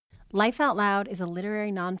Life Out Loud is a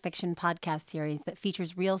literary nonfiction podcast series that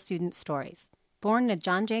features real student stories. Born in a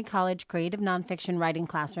John Jay College creative nonfiction writing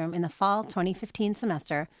classroom in the fall 2015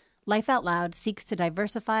 semester, Life Out Loud seeks to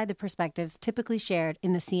diversify the perspectives typically shared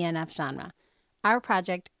in the CNF genre. Our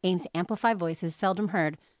project aims to amplify voices seldom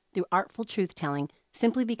heard through artful truth-telling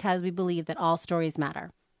simply because we believe that all stories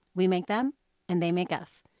matter. We make them, and they make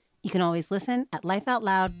us. You can always listen at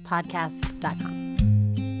lifeoutloudpodcast.com.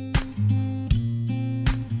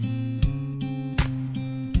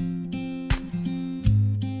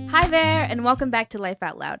 Hi there, and welcome back to Life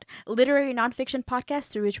Out Loud, a literary nonfiction podcast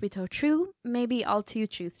through which we tell true, maybe all too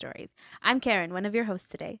true stories. I'm Karen, one of your hosts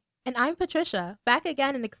today. And I'm Patricia, back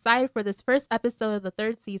again and excited for this first episode of the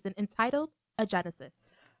third season entitled A Genesis.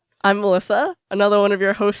 I'm Melissa, another one of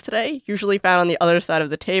your hosts today, usually found on the other side of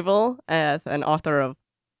the table as an author of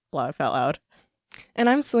Life Out Loud. And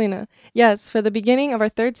I'm Selena. Yes, for the beginning of our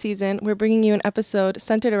third season, we're bringing you an episode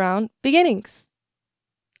centered around beginnings.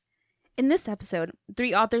 In this episode,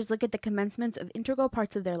 three authors look at the commencements of integral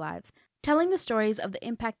parts of their lives, telling the stories of the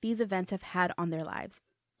impact these events have had on their lives.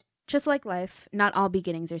 Just like life, not all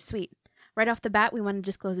beginnings are sweet. Right off the bat, we want to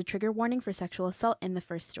disclose a trigger warning for sexual assault in the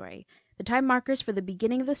first story. The time markers for the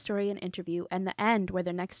beginning of the story and interview and the end where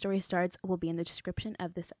their next story starts will be in the description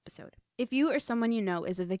of this episode. If you or someone you know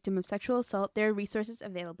is a victim of sexual assault, there are resources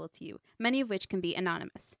available to you, many of which can be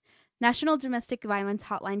anonymous. National Domestic Violence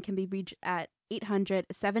Hotline can be reached at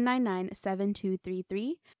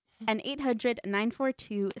 800-799-7233 and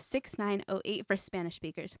 800-942-6908 for Spanish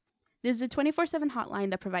speakers. This is a 24/7 hotline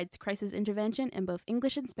that provides crisis intervention in both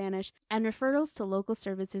English and Spanish and referrals to local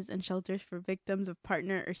services and shelters for victims of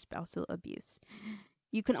partner or spousal abuse.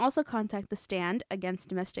 You can also contact the Stand Against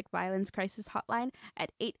Domestic Violence Crisis Hotline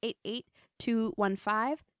at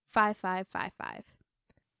 888-215-5555.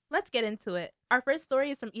 Let's get into it. Our first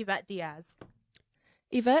story is from Yvette Diaz.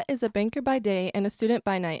 Yvette is a banker by day and a student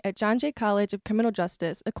by night at John Jay College of Criminal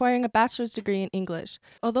Justice, acquiring a bachelor's degree in English.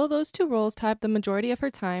 Although those two roles tie up the majority of her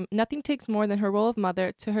time, nothing takes more than her role of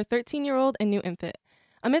mother to her 13-year-old and new infant.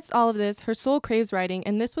 Amidst all of this, her soul craves writing,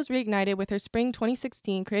 and this was reignited with her spring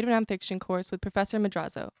 2016 creative nonfiction course with Professor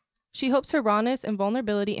Madrazo. She hopes her rawness and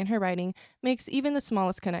vulnerability in her writing makes even the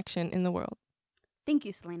smallest connection in the world. Thank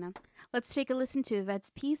you, Selena. Let's take a listen to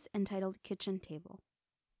Yvette's piece entitled Kitchen Table.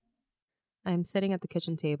 I am sitting at the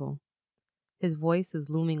kitchen table. His voice is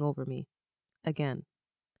looming over me. Again.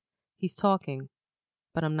 He's talking,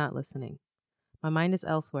 but I'm not listening. My mind is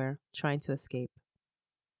elsewhere, trying to escape.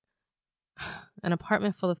 An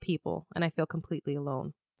apartment full of people, and I feel completely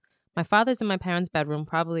alone. My father's in my parents' bedroom,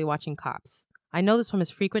 probably watching Cops. I know this from his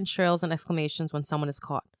frequent shrills and exclamations when someone is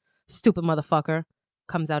caught. "Stupid motherfucker,"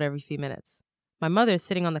 comes out every few minutes. My mother is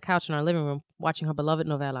sitting on the couch in our living room, watching her beloved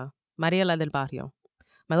novela, Maria la del Barrio.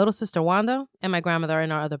 My little sister Wanda and my grandmother are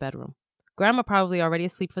in our other bedroom. Grandma probably already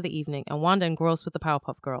asleep for the evening, and Wanda engrossed with the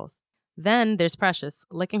Powerpuff Girls. Then there's Precious,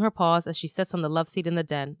 licking her paws as she sits on the love seat in the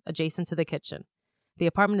den, adjacent to the kitchen. The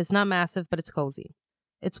apartment is not massive, but it's cozy.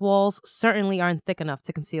 Its walls certainly aren't thick enough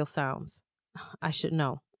to conceal sounds. I should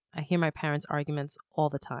know. I hear my parents' arguments all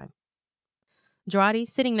the time. Girardi,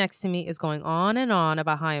 sitting next to me, is going on and on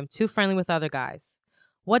about how I am too friendly with other guys.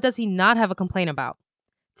 What does he not have a complaint about?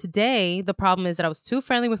 Today, the problem is that I was too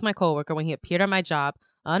friendly with my coworker when he appeared at my job,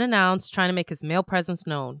 unannounced, trying to make his male presence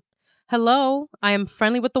known. Hello, I am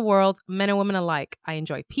friendly with the world, men and women alike. I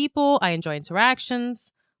enjoy people, I enjoy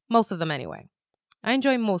interactions, most of them anyway. I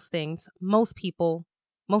enjoy most things, most people,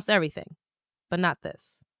 most everything, but not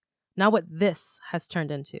this. Not what this has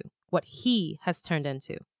turned into, what he has turned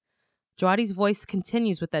into. Girardi's voice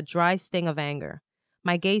continues with that dry sting of anger.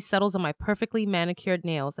 My gaze settles on my perfectly manicured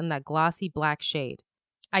nails in that glossy black shade.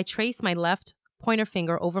 I trace my left pointer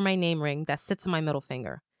finger over my name ring that sits on my middle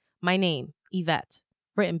finger. My name, Yvette,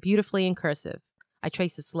 written beautifully in cursive. I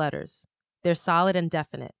trace its letters. They're solid and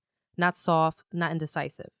definite, not soft, not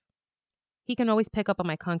indecisive. He can always pick up on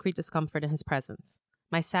my concrete discomfort in his presence.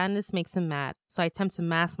 My sadness makes him mad, so I attempt to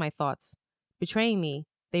mask my thoughts. Betraying me,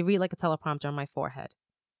 they read like a teleprompter on my forehead.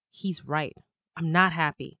 He's right. I'm not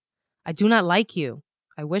happy. I do not like you.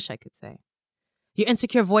 I wish I could say. Your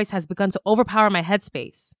insecure voice has begun to overpower my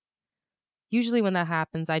headspace. Usually when that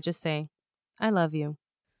happens, I just say, I love you.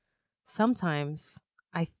 Sometimes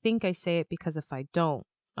I think I say it because if I don't,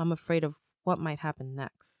 I'm afraid of what might happen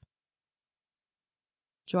next.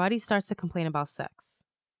 Girardi starts to complain about sex.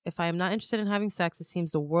 If I am not interested in having sex, it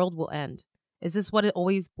seems the world will end. Is this what it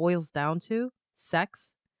always boils down to?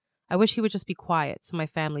 Sex? I wish he would just be quiet so my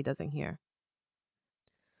family doesn't hear.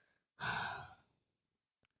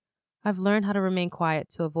 I've learned how to remain quiet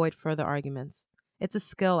to avoid further arguments. It's a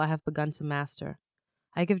skill I have begun to master.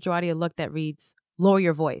 I give Girardi a look that reads, lower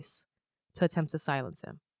your voice, to attempt to silence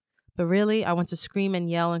him. But really, I want to scream and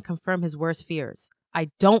yell and confirm his worst fears.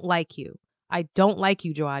 I don't like you. I don't like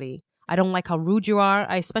you, Joadi. I don't like how rude you are.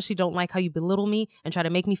 I especially don't like how you belittle me and try to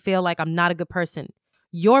make me feel like I'm not a good person.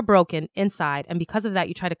 You're broken inside, and because of that,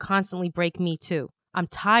 you try to constantly break me too. I'm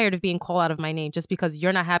tired of being called out of my name just because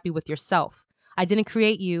you're not happy with yourself. I didn't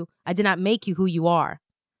create you. I did not make you who you are.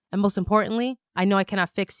 And most importantly, I know I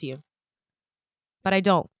cannot fix you. But I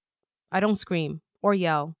don't. I don't scream or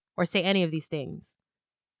yell or say any of these things.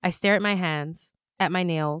 I stare at my hands, at my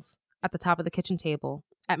nails, at the top of the kitchen table,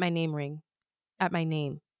 at my name ring, at my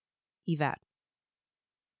name, Yvette.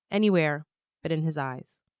 Anywhere but in his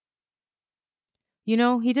eyes. You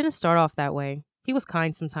know, he didn't start off that way. He was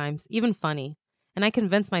kind sometimes, even funny. And I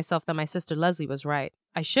convinced myself that my sister Leslie was right.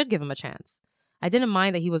 I should give him a chance. I didn't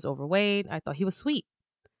mind that he was overweight. I thought he was sweet.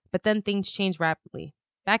 But then things changed rapidly.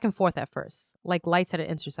 Back and forth at first, like lights at an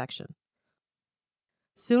intersection.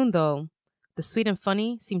 Soon, though, the sweet and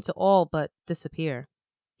funny seemed to all but disappear.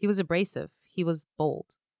 He was abrasive. He was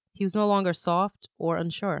bold. He was no longer soft or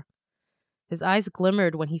unsure. His eyes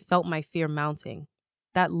glimmered when he felt my fear mounting.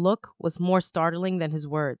 That look was more startling than his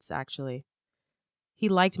words, actually. He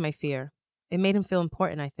liked my fear. It made him feel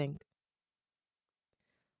important, I think.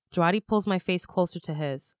 Joadi pulls my face closer to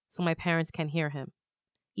his, so my parents can hear him.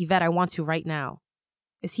 Yvette, I want to right now.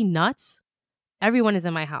 Is he nuts? Everyone is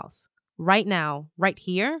in my house. Right now, right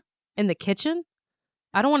here, in the kitchen?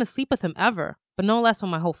 I don't want to sleep with him ever, but no less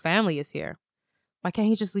when my whole family is here. Why can't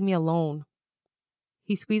he just leave me alone?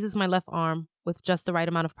 He squeezes my left arm with just the right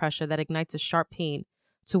amount of pressure that ignites a sharp pain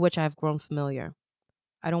to which I have grown familiar.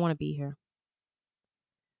 I don't want to be here.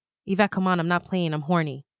 Yvette, come on, I'm not playing, I'm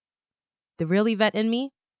horny. The real Yvette in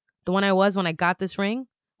me, the one I was when I got this ring,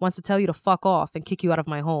 wants to tell you to fuck off and kick you out of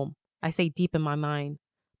my home. I say deep in my mind,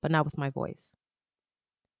 but not with my voice.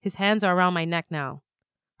 His hands are around my neck now.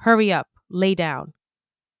 Hurry up, lay down.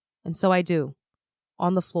 And so I do,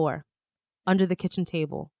 on the floor, under the kitchen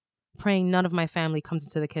table, praying none of my family comes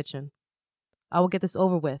into the kitchen. I will get this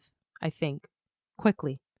over with, I think,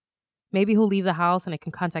 quickly. Maybe he'll leave the house and I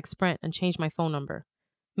can contact Sprint and change my phone number.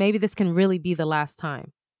 Maybe this can really be the last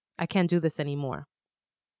time. I can't do this anymore.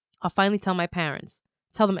 I'll finally tell my parents.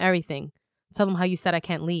 Tell them everything. Tell them how you said I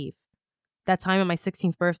can't leave. That time on my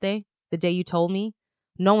 16th birthday, the day you told me,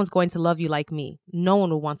 no one's going to love you like me. No one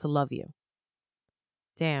will want to love you.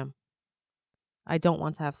 Damn. I don't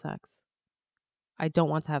want to have sex. I don't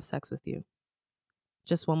want to have sex with you.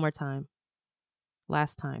 Just one more time.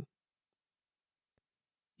 Last time.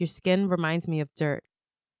 Your skin reminds me of dirt.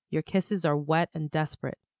 Your kisses are wet and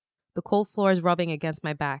desperate. The cold floor is rubbing against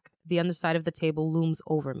my back. The underside of the table looms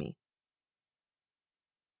over me.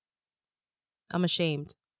 I'm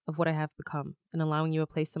ashamed of what I have become and allowing you a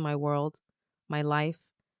place in my world, my life,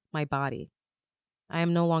 my body. I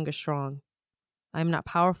am no longer strong. I am not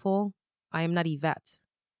powerful. I am not Yvette.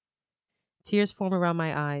 Tears form around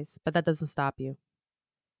my eyes, but that doesn't stop you.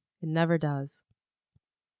 It never does.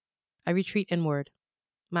 I retreat inward.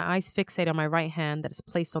 My eyes fixate on my right hand that is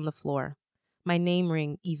placed on the floor. My name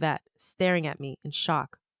ring, Yvette, staring at me in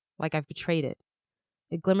shock, like I've betrayed it.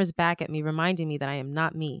 It glimmers back at me, reminding me that I am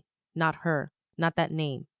not me, not her, not that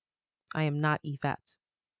name. I am not Yvette.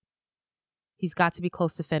 He's got to be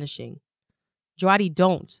close to finishing. Joadi,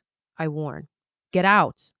 don't, I warn. Get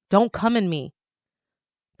out. Don't come in me.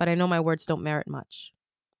 But I know my words don't merit much.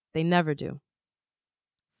 They never do.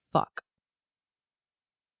 Fuck.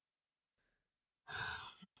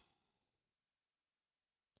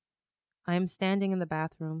 I am standing in the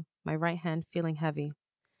bathroom, my right hand feeling heavy,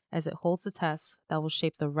 as it holds the test that will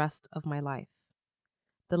shape the rest of my life.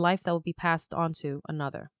 The life that will be passed on to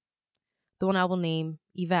another. The one I will name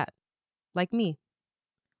Yvette, like me.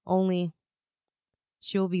 Only,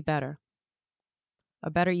 she will be better. A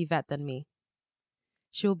better Yvette than me.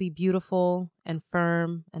 She will be beautiful and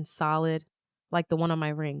firm and solid, like the one on my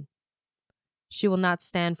ring. She will not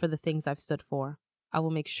stand for the things I've stood for. I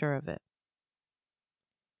will make sure of it.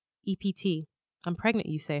 EPT, I'm pregnant,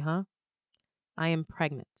 you say, huh? I am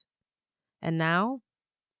pregnant. And now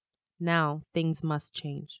things must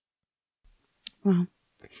change. Wow.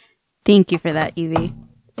 Thank you for that, Evie.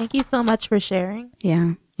 Thank you so much for sharing.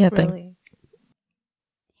 Yeah. Yeah, Really.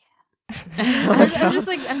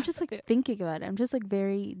 I'm just like thinking about it. I'm just like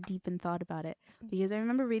very deep in thought about it because I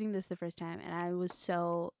remember reading this the first time and I was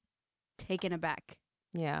so taken aback.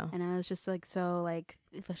 Yeah. And I was just like so like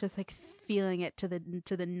it was just like feeling it to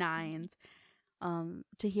the nines.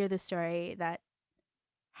 To hear the story that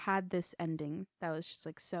had this ending that was just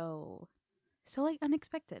like so like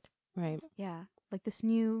unexpected. Right. Yeah. Like this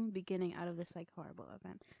new beginning out of this like horrible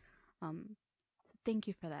event. So Thank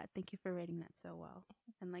you for that. Thank you for writing that so well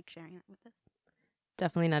and like sharing that with us.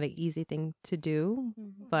 Definitely not an easy thing to do,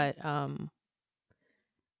 Mm-hmm. but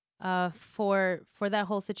for that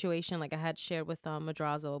whole situation, like I had shared with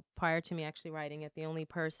Madrazo prior to me actually writing it, the only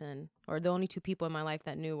person or the only two people in my life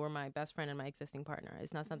that knew were my best friend and my existing partner.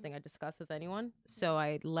 It's not something I discussed with anyone, so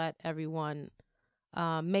I let everyone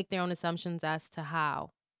make their own assumptions as to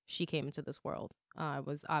how she came into this world. I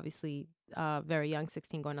was obviously very young,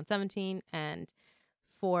 16 going on 17, and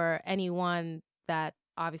for anyone that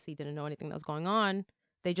obviously didn't know anything that was going on,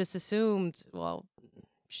 they just assumed, well,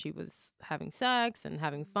 she was having sex and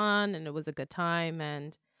having fun and it was a good time.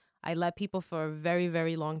 And I let people for a very,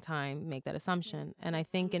 very long time make that assumption. And I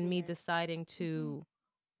think in me deciding to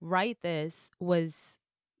write this was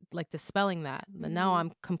like dispelling that. But now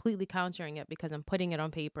I'm completely countering it because I'm putting it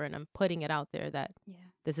on paper and I'm putting it out there that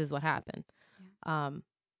this is what happened. And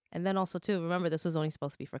then also too, remember this was only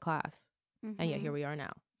supposed to be for class. And yet here we are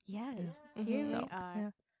now. Yes, Mhm. here So, we are. yeah.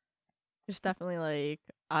 It's definitely like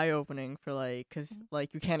eye-opening for like, because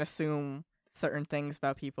like you can't assume certain things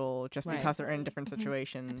about people just Right. because they're in Absolutely. different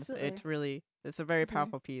situations. Absolutely. It's a very Mhm.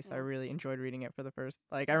 powerful piece. I Yeah. really enjoyed reading it for the first,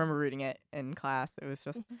 like I remember reading it in class. It was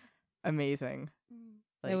just amazing.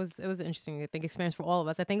 Like, it was an interesting, I think, experience for all of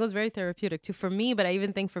us. I think it was very therapeutic too for me, but I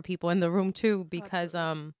even think for people in the room too, because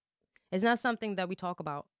it's not something that we talk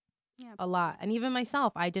about a lot. And even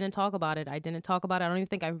myself, I didn't talk about it. I don't even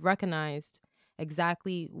think I recognized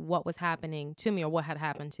exactly what was happening to me or what had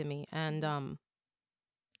happened to me. And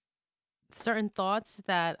certain thoughts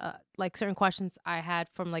that like certain questions I had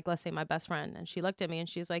from, like, let's say my best friend, and she looked at me and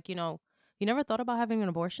she's like, you never thought about having an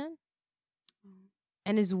abortion?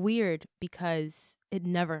 And it's weird because it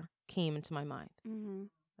never came into my mind.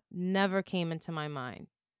 Never came into my mind.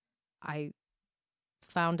 I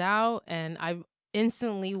found out and I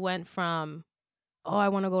instantly went from, oh, I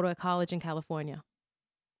want to go to a college in California,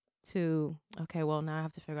 to, okay, well, now I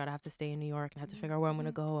have to figure out, I have to stay in New York and I have to figure out where I'm going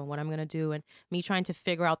to go and what I'm going to do, and me trying to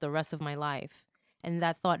figure out the rest of my life. And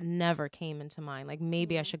that thought never came into mind. Like,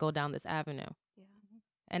 maybe I should go down this avenue.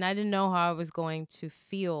 And I didn't know how I was going to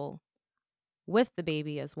feel with the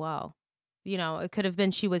baby as well. It could have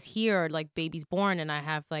been she was here, like baby's born, and I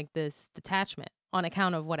have like this detachment on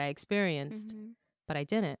account of what I experienced, but I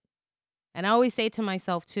didn't. And I always say to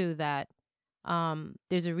myself too that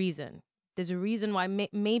there's a reason. There's a reason why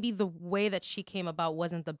maybe the way that she came about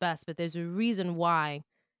wasn't the best, but there's a reason why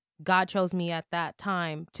God chose me at that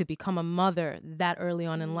time to become a mother that early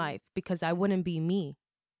on in life, because I wouldn't be me.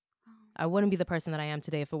 I wouldn't be the person that I am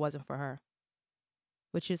today if it wasn't for her.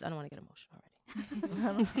 Which is, I don't want to get emotional already.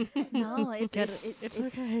 No, it's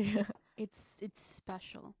okay. it's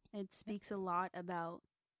special. It speaks a lot about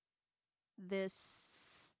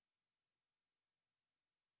this,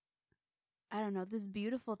 I don't know, this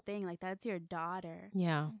beautiful thing. Like, that's your daughter.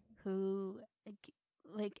 Yeah. Who,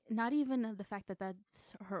 like not even the fact that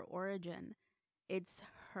that's her origin. It's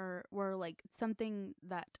like something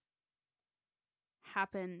that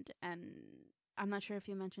happened, and I'm not sure if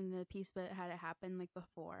you mentioned the piece, but had it happened like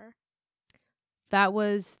before? That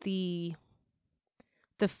was the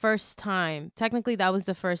first time. Technically, that was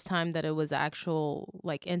the first time that it was actual,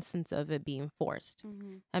 like, instance of it being forced.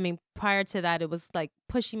 I mean, prior to that, it was like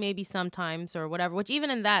pushy maybe sometimes or whatever, which even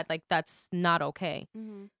in that, like, that's not okay.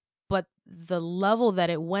 But the level that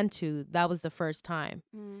it went to, that was the first time.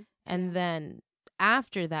 And then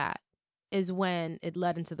after that is when it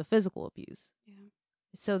led into the physical abuse.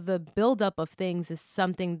 So the buildup of things is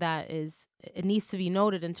something that it needs to be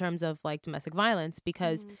noted in terms of like domestic violence,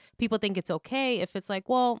 because people think it's okay if it's like,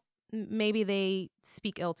 well, maybe they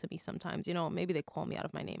speak ill to me sometimes, maybe they call me out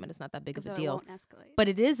of my name and it's not that big of a deal. It won't escalate. But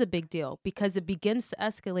it is a big deal because it begins to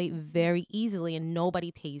escalate very easily and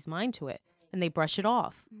nobody pays mind to it and they brush it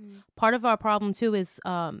off. Part of our problem too is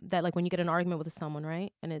that, like, when you get in an argument with someone,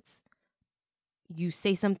 right? And you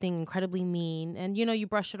say something incredibly mean and, you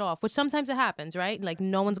brush it off, which sometimes it happens, right? Like,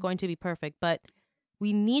 no one's going to be perfect, but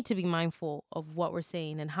we need to be mindful of what we're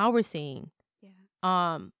saying and how we're saying.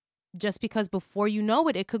 Just because before you know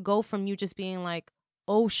it, it could go from you just being like,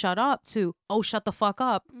 oh, shut up, to, oh, shut the fuck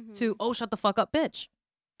up, to, oh, shut the fuck up, bitch.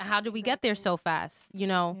 How did we get there so fast,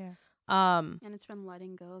 Yeah. And it's from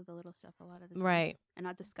letting go of the little stuff a lot of the time. Right. And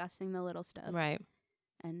not discussing the little stuff. Right.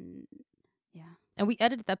 And And we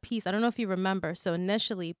edited that piece. I don't know if you remember. So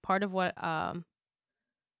initially, part of what I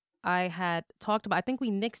had talked about, I think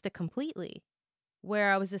we nixed it completely,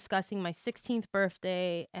 where I was discussing my 16th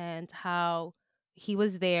birthday and how he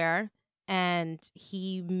was there and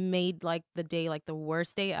he made like the day like the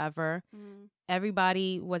worst day ever.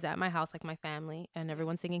 Everybody was at my house, like my family, and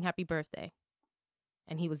everyone singing happy birthday.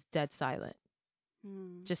 And he was dead silent.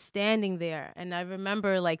 just standing there. And I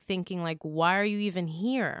remember like thinking like, why are you even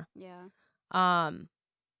here?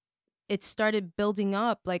 It started building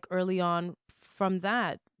up like early on from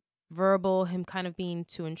that verbal, him kind of being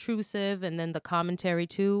too intrusive, and then the commentary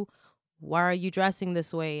too. Why are you dressing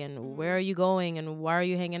this way? And where are you going? And why are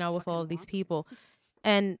you hanging out with all of these people?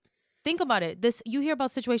 And think about it. You hear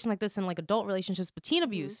about situations like this in like adult relationships, but teen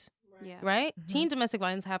abuse, right? Teen domestic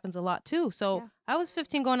violence happens a lot too. So I was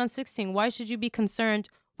 15 going on 16. Why should you be concerned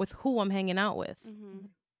with who I'm hanging out with?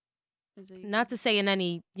 Not to say in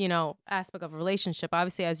any, aspect of a relationship.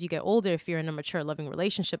 Obviously, as you get older, if you're in a mature, loving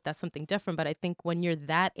relationship, that's something different. But I think when you're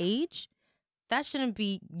that age, that shouldn't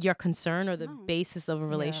be your concern or the basis of a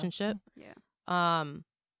relationship.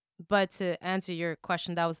 But to answer your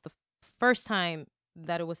question, that was the first time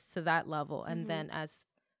that it was to that level. And then as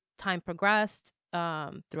time progressed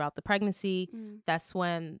throughout the pregnancy, that's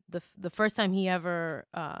when the first time he ever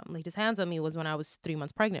laid his hands on me was when I was 3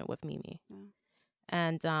 months pregnant with Mimi.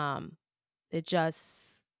 And it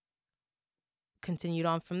just continued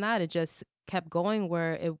on from that. It just kept going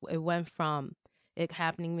where it went from it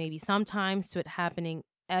happening maybe sometimes to it happening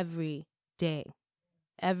every day.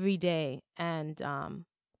 And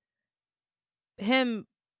him,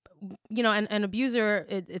 an abuser,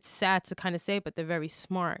 it's sad to kind of say, but they're very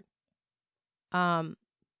smart.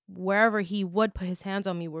 Wherever he would put his hands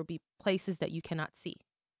on me would be places that you cannot see.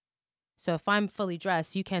 So if I'm fully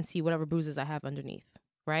dressed, you can't see whatever bruises I have underneath,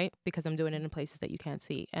 right? Because I'm doing it in places that you can't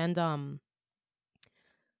see. And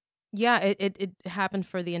it happened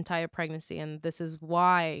for the entire pregnancy. And this is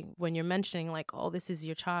why when you're mentioning like, oh, this is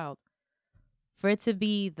your child, for it to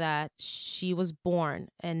be that she was born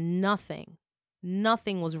and nothing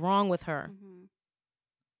was wrong with her.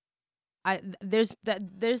 There's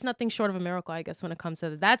nothing short of a miracle, I guess, when it comes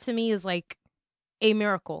to that. That to me is like a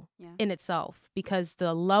miracle in itself, because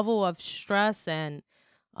the level of stress and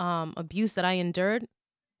abuse that I endured,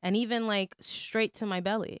 and even like straight to my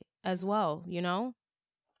belly as well,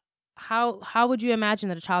 how would you imagine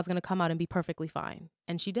that a child's going to come out and be perfectly fine?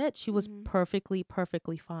 And she did. She was perfectly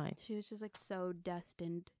fine. She was just like so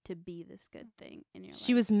destined to be this good thing in your life.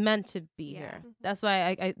 She was meant to be here. That's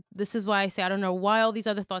why this is why I say I don't know why all these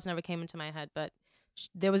other thoughts never came into my head, but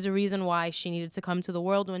there was a reason why she needed to come to the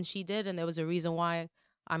world when she did, and there was a reason why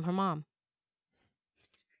I'm her mom.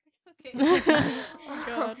 Okay. Oh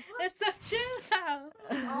God. It's so true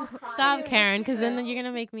now. Stop, Karen, because then you're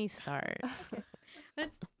gonna make me start. Okay.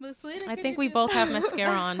 That's Mussolini. I think we both have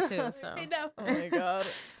mascara on too. So. I know. Oh my God.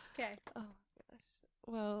 Okay. Oh my gosh.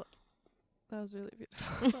 Well, that was really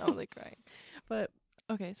beautiful. I'm like crying. But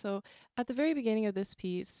okay, so at the very beginning of this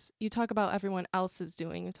piece, you talk about everyone else is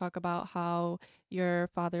doing. You talk about how your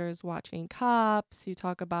father is watching Cops. You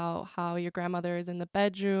talk about how your grandmother is in the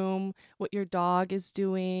bedroom, what your dog is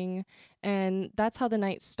doing. And that's how the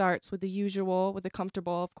night starts, with the usual, with the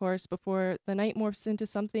comfortable, of course, before the night morphs into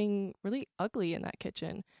something really ugly in that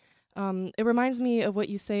kitchen. It reminds me of what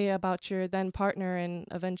you say about your then partner and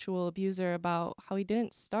eventual abuser, about how he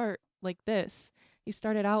didn't start like this. He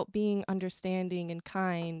started out being understanding and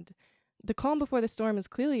kind. The calm before the storm is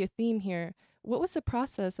clearly a theme here. What was the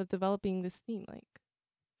process of developing this theme like?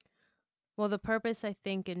 Well, the purpose, I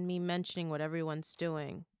think, in me mentioning what everyone's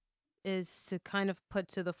doing is to kind of put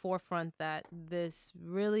to the forefront that this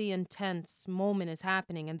really intense moment is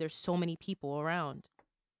happening and there's so many people around.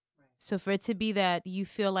 Right. So for it to be that you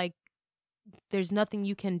feel like there's nothing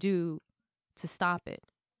you can do to stop it.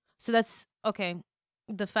 So that's, okay,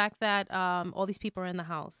 the fact that all these people are in the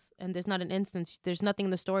house and there's not an instance, there's nothing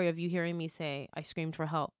in the story of you hearing me say, I screamed for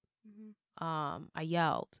help. I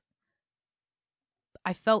yelled.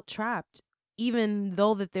 I felt trapped, even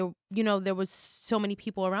though that there was so many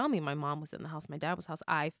people around me. My mom was in the house, my dad was in the house.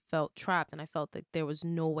 I felt trapped and I felt that there was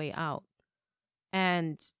no way out.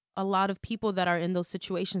 And a lot of people that are in those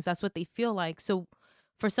situations, that's what they feel like. So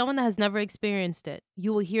for someone that has never experienced it,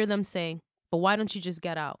 you will hear them say, but why don't you just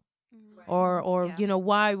get out? Or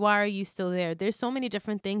why are you still there? There's so many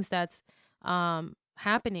different things that's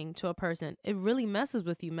happening to a person. It really messes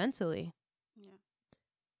with you mentally. Yeah.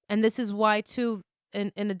 And this is why, too,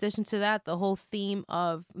 in addition to that, the whole theme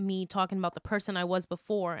of me talking about the person I was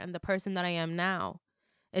before and the person that I am now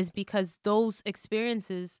is because those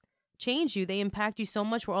experiences change you. They impact you so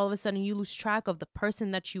much where all of a sudden you lose track of the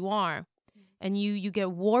person that you are. And you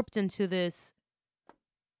get warped into this,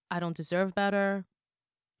 I don't deserve better,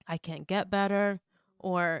 I can't get better,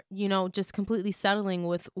 or, just completely settling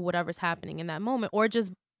with whatever's happening in that moment, or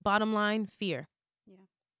just bottom line, fear. Yeah.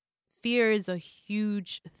 Fear is a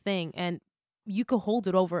huge thing, and you could hold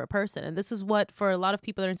it over a person. And this is what, for a lot of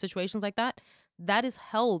people that are in situations like that, that is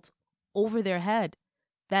held over their head.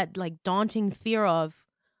 that like daunting fear of,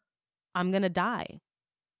 I'm going to die.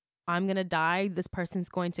 I'm going to die. This person's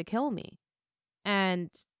going to kill me. And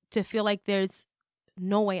to feel like there's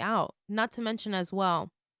no way out. Not to mention as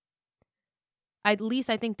well, at least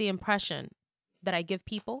I think the impression that I give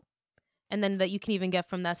people, and then that you can even get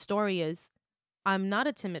from that story, is I'm not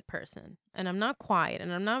a timid person, and I'm not quiet,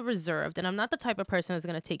 and I'm not reserved, and I'm not the type of person that's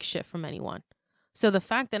going to take shit from anyone. So the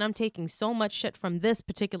fact that I'm taking so much shit from this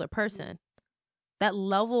particular person, that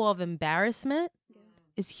level of embarrassment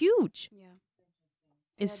is huge. Yeah.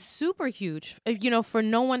 Is super huge, for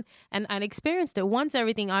no one. And I experienced it once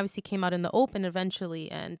everything obviously came out in the open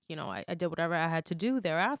eventually. And, I did whatever I had to do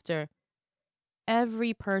thereafter.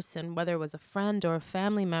 Every person, whether it was a friend or a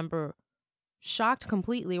family member, shocked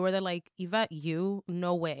completely, where they're like, Yvette,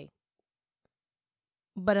 no way.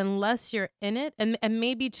 But unless you're in it, and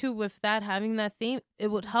maybe too with that, having that theme, it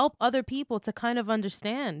would help other people to kind of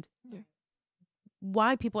understand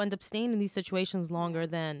why people end up staying in these situations longer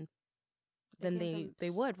than they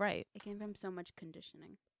would, right? It came from so much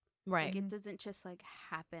conditioning. Right. Like, it doesn't just like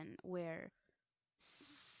happen where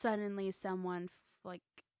suddenly someone like,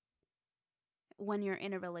 when you're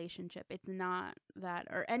in a relationship, it's not that,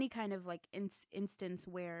 or any kind of like instance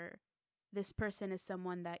where this person is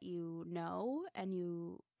someone that you know and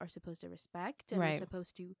you are supposed to respect and Right. are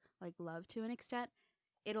supposed to like love to an extent.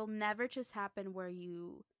 It'll never just happen where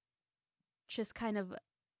you just kind of,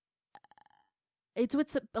 it's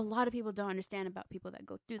what a lot of people don't understand about people that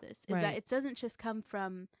go through this, is Right. that it doesn't just come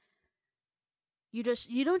from, you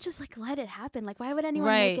don't just like let it happen. Like, why would anyone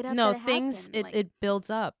make it up? No, that things happened? Like, it builds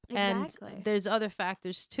up. Exactly. And there's other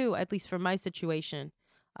factors too, at least for my situation.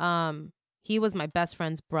 He was my best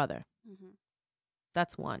friend's brother. mhm.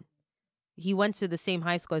 That's one. He went to the same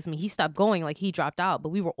high school as me. He stopped going, like he dropped out, but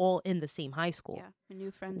we were all in the same high school. Yeah, we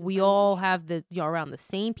knew friends. We all have around the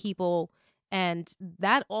same people. And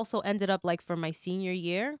that also ended up, like, for my senior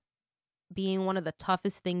year, being one of the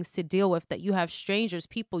toughest things to deal with, that you have strangers,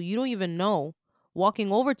 people you don't even know,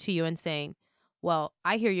 walking over to you and saying, well,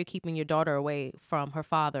 I hear you're keeping your daughter away from her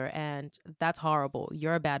father, and that's horrible.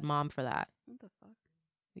 You're a bad mom for that. What the fuck?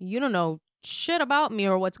 You don't know shit about me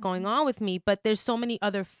or what's going on with me, but there's so many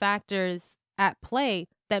other factors at play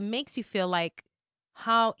that makes you feel like,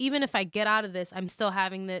 how, even if I get out of this, I'm still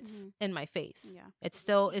having this in my face. Yeah. It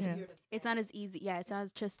still is. It's not as easy. Yeah, it's not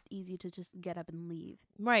just easy to just get up and leave.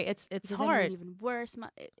 Right. It's Because then hard. even worse,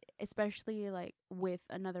 especially like with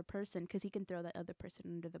another person, because he can throw that other person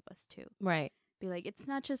under the bus too. Right. Be like, it's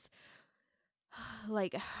not just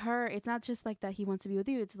like her. It's not just like that he wants to be with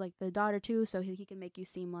you. It's like the daughter too. So he can make you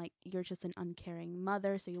seem like you're just an uncaring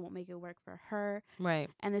mother. So you won't make it work for her. Right.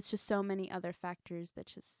 And it's just so many other factors that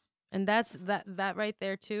just. And that's that right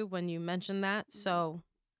there too, when you mentioned that. So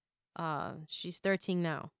she's 13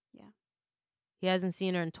 now. Yeah. He hasn't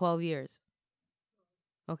seen her in 12 years.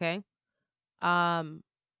 Okay?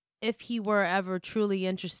 If he were ever truly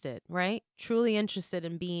interested, right? Truly interested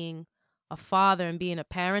in being a father and being a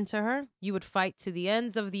parent to her, you would fight to the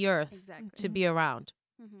ends of the earth Exactly. to be around.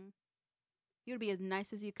 Mm-hmm. You would be as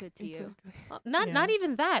nice as you could to you. Not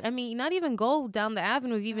even that. I mean, not even go down the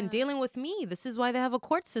avenue of even dealing with me. This is why they have a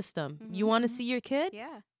court system. You want to see your kid?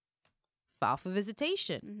 Yeah. File for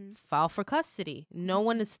visitation. File for custody. No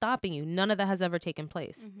one is stopping you. None of that has ever taken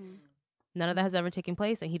place. None of that has ever taken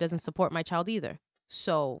place, and he doesn't support my child either.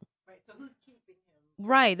 So, so who's keeping him?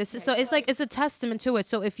 right. This is so. It's like, it's a testament to it.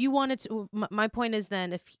 So if you wanted to, my point is,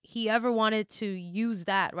 then if he ever wanted to use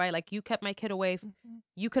that, right? Like, you kept my kid away.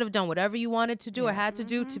 You could have done whatever you wanted to do or had to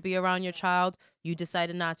do to be around your child. You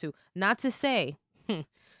decided not to. Not to say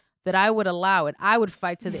that I would allow it. I would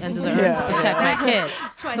fight to the ends of the earth to protect my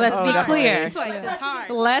kid. Let's be clear. Twice as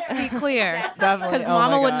hard. Let's be clear. Definitely. Because Oh my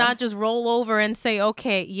mama would God. not just roll over and say,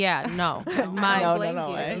 okay, yeah, no. My, No, blame no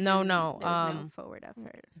you. way. no. There's no forward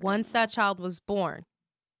effort. Once that child was born,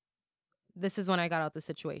 this is when I got out the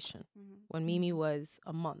situation. When Mimi was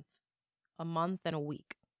a month and a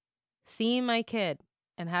week. Seeing my kid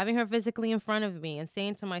and having her physically in front of me and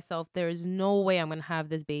saying to myself, there is no way I'm going to have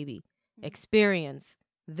this baby experience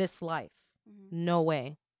this life. No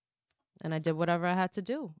way. And I did whatever I had to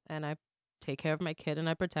do. And I take care of my kid and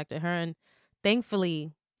I protected her. And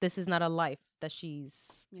thankfully, this is not a life that she's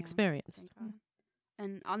experienced. Thank God.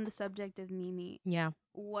 And on the subject of Mimi, Yeah.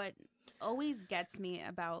 what always gets me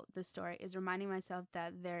about the story is reminding myself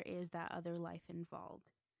that there is that other life involved,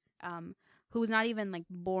 who was not even like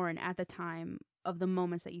born at the time of the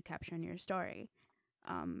moments that you capture in your story.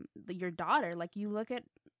 Your daughter, like, you look at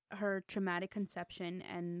her traumatic conception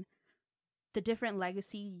and the different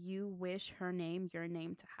legacy you wish your name to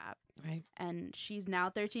have. Right. And she's now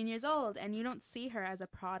 13 years old, and you don't see her as a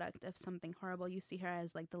product of something horrible. You see her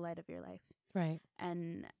as like the light of your life. Right.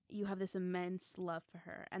 And you have this immense love for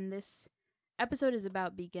her. And this episode is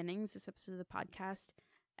about beginnings, this episode of the podcast,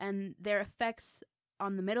 and their effects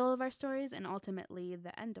on the middle of our stories and ultimately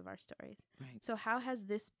the end of our stories. Right. So how has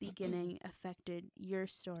this beginning affected your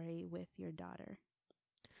story with your daughter,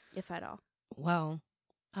 if at all? Well,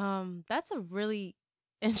 that's a really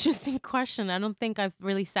interesting question. I don't think I've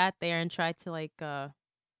really sat there and tried to like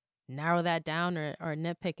narrow that down or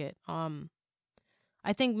nitpick it.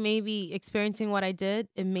 I think maybe experiencing what I did,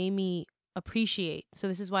 it made me appreciate. So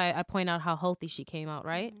this is why I point out how healthy she came out,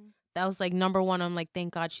 right? Mhm. That was like number one. I'm like,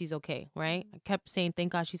 thank God she's okay, right? I kept saying,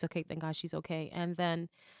 thank God she's okay, thank God she's okay. And then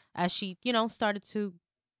as she, started to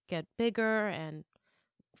get bigger, and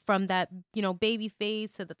from that, baby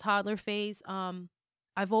phase to the toddler phase,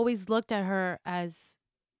 I've always looked at her as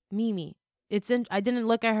Mimi. I didn't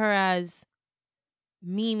look at her as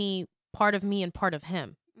Mimi, part of me and part of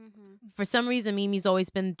him. Mm-hmm. For some reason, Mimi's always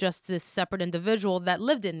been just this separate individual that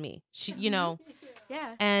lived in me. She,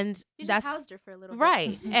 Yeah. and You that's just housed her for a little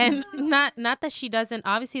right. bit. And not that she doesn't.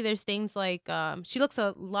 Obviously, there's things like she looks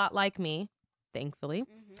a lot like me, thankfully.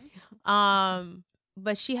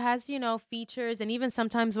 But she has, features, and even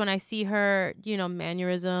sometimes when I see her,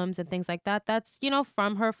 mannerisms and things like that, that's,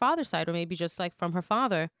 from her father's side, or maybe just like from her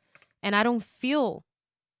father. And I don't feel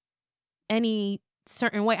any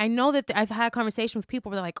certain way. I know that I've had conversations with people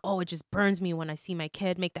where they're like, oh, it just burns me when I see my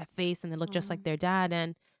kid make that face and they look just like their dad.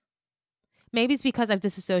 And maybe it's because I've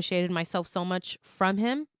disassociated myself so much from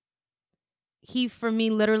him. He, for me,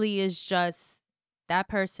 literally is just that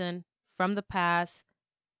person from the past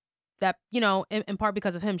that, in part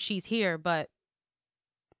because of him, she's here, but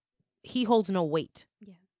he holds no weight.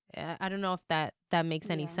 Yeah. I don't know if that makes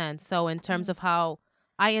any Yeah. sense. So in terms of how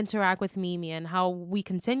I interact with Mimi and how we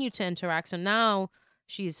continue to interact. So now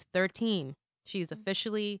she's 13. She's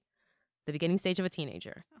officially the beginning stage of a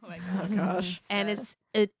teenager. Oh my Oh gosh. And it's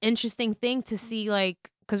an interesting thing to see,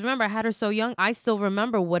 like, because remember, I had her so young. I still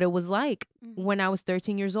remember what it was like when I was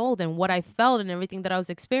 13 years old and what I felt and everything that I was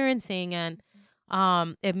experiencing. And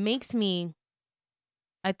it makes me,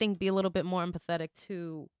 I think, be a little bit more empathetic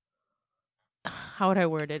to, how would I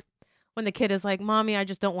word it? When the kid is like, Mommy, I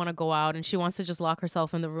just don't want to go out. And she wants to just lock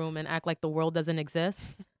herself in the room and act like the world doesn't exist.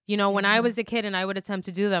 When I was a kid and I would attempt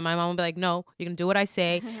to do that, my mom would be like, no, you're going to do what I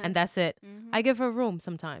say. And that's it. I give her room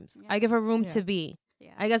sometimes. Yeah. I give her room Yeah. to be.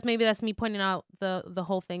 Yeah. I guess maybe that's me pointing out the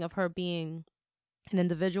whole thing of her being an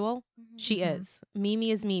individual. She is.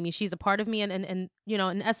 Mimi is Mimi. She's a part of me. And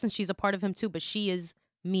in essence, she's a part of him too. But she is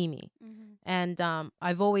Mimi. And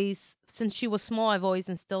I've always, since she was small, I've always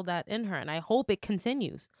instilled that in her. And I hope it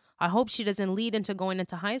continues. I hope she doesn't lead into going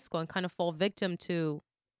into high school and kind of fall victim to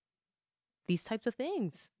these types of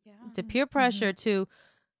things, Yeah. to peer pressure, to,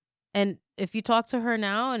 and if you talk to her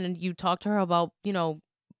now and you talk to her about,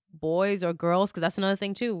 boys or girls, because that's another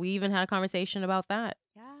thing too. We even had a conversation about that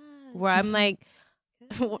where I'm like,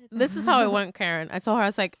 this is how it went, Karen. I told her, I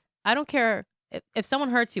was like, I don't care if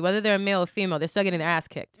someone hurts you, whether they're a male or female, they're still getting their ass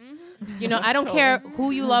kicked. I don't care who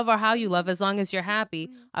you love or how you love, as long as you're happy.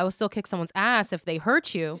 I will still kick someone's ass if they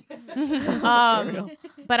hurt you.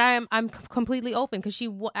 But I'm completely open, because she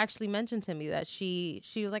actually mentioned to me that she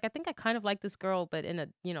was like, I think I kind of like this girl, but in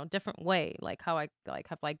a different way, like how I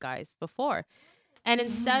have liked guys before. And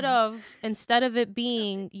instead of it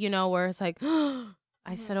being, where it's like,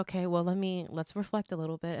 I said, okay, well, let's reflect a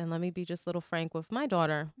little bit and let me be just a little frank with my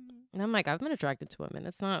daughter. And I'm like, I've been attracted to him, and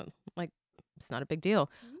it's not a big deal.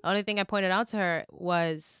 The only thing I pointed out to her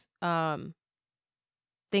was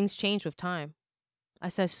things change with time. I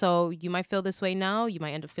said, so you might feel this way now. You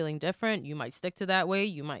might end up feeling different. You might stick to that way.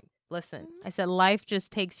 You might listen. I said, life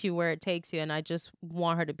just takes you where it takes you. And I just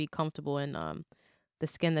want her to be comfortable in the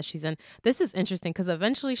skin that she's in. This is interesting, because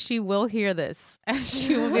eventually she will hear this and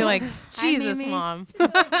she will be like, Jesus, Mimi. Mom.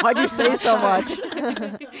 Why'd you say so much? She's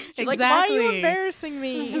Exactly. like, why are you embarrassing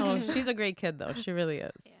me? Oh, she's a great kid, though. She really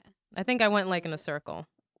is. Yeah. I think I went like in a circle.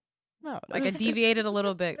 No, Like I deviated a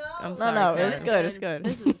little bit. I'm No, sorry. no, Karen. it's good. It's good.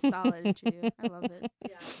 This is a solid interview. I love it.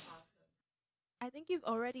 I think you've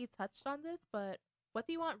already touched on this, but what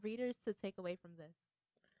do you want readers to take away from this?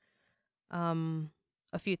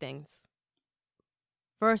 A few things.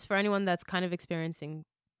 First, for anyone that's kind of experiencing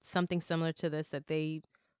something similar to this, that they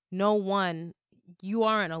know, one, you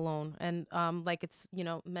aren't alone. And like it's,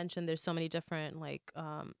 mentioned, there's so many different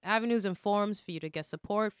avenues and forums for you to get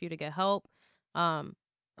support, for you to get help.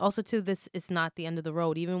 Also, too, this is not the end of the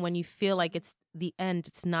road. Even when you feel like it's the end,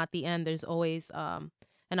 it's not the end. There's always an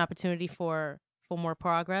opportunity for more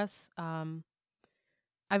progress.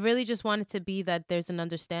 I really just want it to be that there's an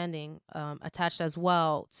understanding attached as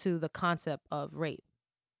well to the concept of rape.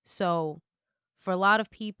 So for a lot of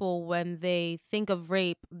people, when they think of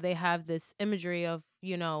rape, they have this imagery of,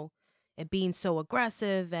 it being so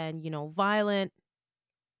aggressive and, violent.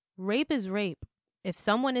 Rape is rape. If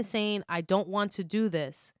someone is saying, I don't want to do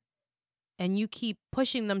this, and you keep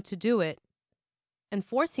pushing them to do it and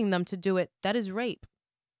forcing them to do it, that is rape.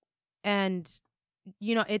 And,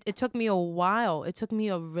 it took me a while. It took me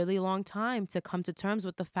a really long time to come to terms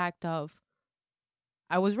with the fact of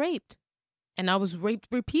I was raped. And I was raped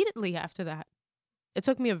repeatedly after that. It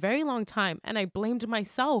took me a very long time, and I blamed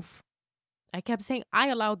myself. I kept saying, I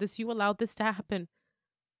allowed this, you allowed this to happen.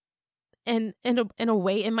 And in a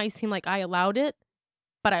way, it might seem like I allowed it,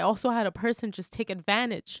 but I also had a person just take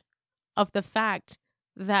advantage of the fact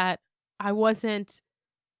that I wasn't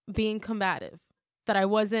being combative, that I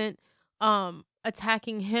wasn't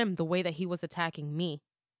attacking him the way that he was attacking me.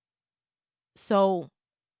 So,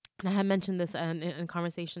 and I had mentioned this in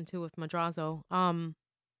conversation too with Madrazo,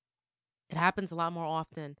 it happens a lot more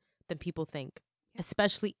often than people think,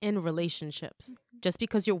 especially in relationships. Just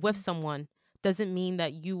because you're with someone doesn't mean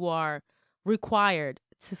that you are required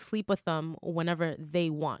to sleep with them whenever they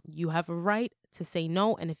want. You have a right to say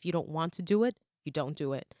no, and if you don't want to do it, you don't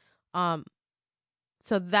do it.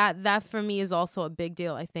 So that for me is also a big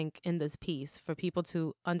deal, I think, in this piece, for people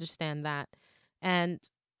to understand that. And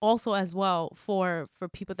also as well for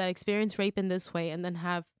people that experience rape in this way and then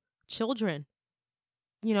have children,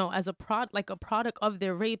 as a product of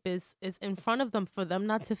their rape is in front of them, for them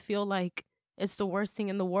not to feel like it's the worst thing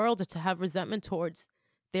in the world or to have resentment towards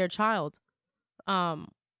their child. I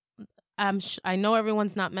know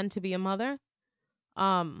everyone's not meant to be a mother,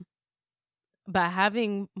 but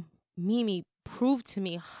having Mimi prove to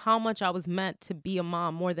me how much I was meant to be a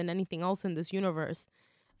mom more than anything else in this universe.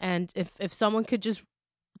 And if someone could just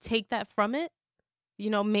take that from it,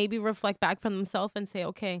 maybe reflect back from themselves and say,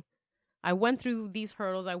 okay, I went through these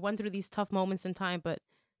hurdles, I went through these tough moments in time, but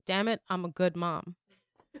damn it, I'm a good mom.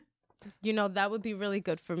 That would be really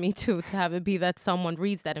good for me too, to have it be that someone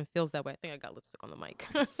reads that and feels that way. I think I got lipstick on the mic.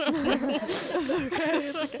 It's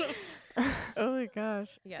okay. Oh my gosh.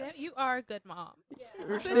 Yeah, Yes. you are a good mom.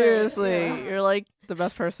 Seriously, Yeah. you're like the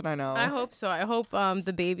best person I know. I hope so. I hope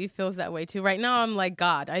the baby feels that way too. Right now, I'm like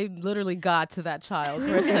God. I literally God to that child.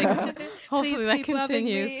 Where it's like, hopefully that keep loving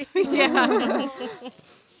continues. me. Yeah.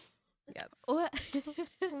 Yes. What?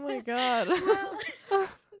 Oh my god. I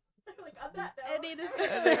need to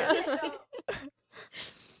say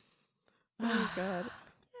Oh my god. I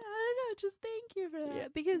don't know. Just thank you for that, Yeah,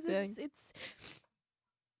 because thank- it's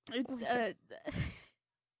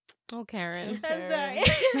Oh, Karen. I'm sorry.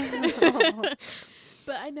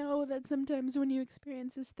 But I know that sometimes when you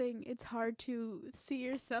experience this thing, it's hard to see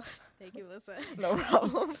yourself. Thank you, Alyssa. No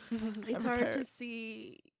problem. It's I'm hard to prepared.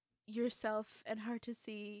 see yourself and hard to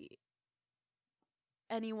see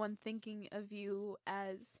anyone thinking of you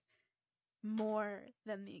as more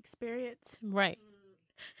than the experience. Right.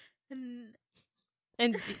 And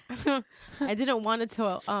And I didn't want it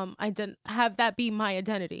to I didn't have that be my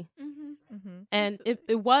identity. Mm-hmm. And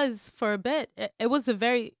it was for a bit. It was a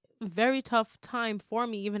very, very tough time for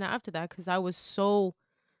me even after that, because I was so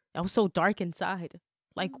dark inside.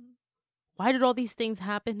 Like, why did all these things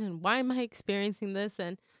happen, and why am I experiencing this?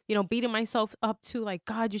 And beating myself up to like,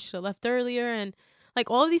 God, you should have left earlier, and like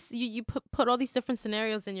all of these you put all these different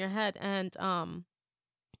scenarios in your head, and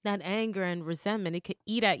that anger and resentment, it could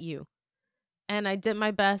eat at you. And I did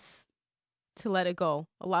my best to let it go.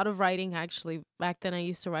 A lot of writing, actually. Back then I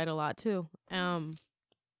used to write a lot too. I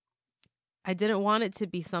didn't want it to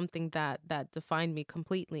be something that defined me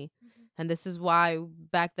completely. And this is why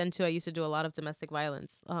back then too I used to do a lot of domestic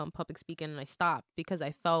violence, public speaking, and I stopped because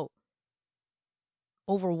I felt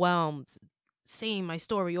overwhelmed saying my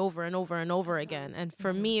story over and over and over again. And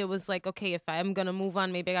for me, it was like, okay, if I'm going to move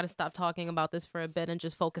on, maybe I got to stop talking about this for a bit and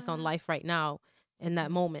just focus on life right now in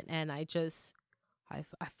that moment. And I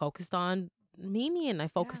focused on Mimi, and I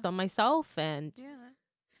focused on myself, and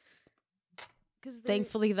because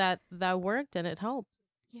thankfully that worked and it helped.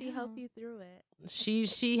 She helped you through it.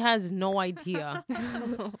 She has no idea.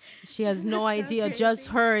 She has no That's so idea. Just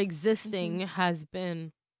crazy. her existing has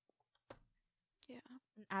been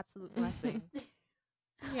An absolute blessing.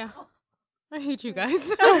 yeah. I hate you guys.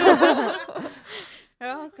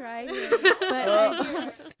 They're all crying.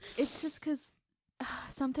 But it's just because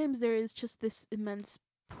sometimes there is just this immense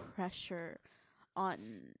pressure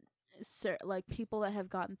on like people that have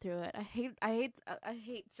gotten through it. I hate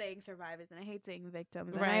saying survivors, and I hate saying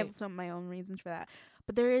victims, and I have Right. some of my own reasons for that.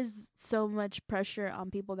 But there is so much pressure on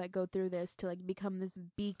people that go through this to like become this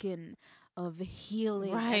beacon of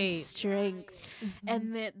healing Right. and strength,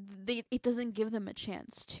 and that it doesn't give them a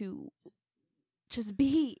chance to just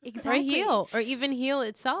be exactly Or heal, or even heal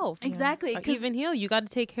itself. exactly. Or 'cause- even heal. You got to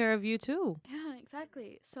take care of you too. yeah,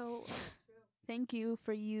 exactly. So thank you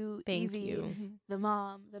for you, Thank Evie, you. the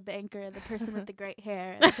mom, the banker, the person with the great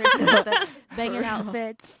hair, the person with the banging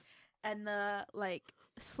outfits, and the like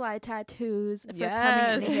slide tattoos for coming in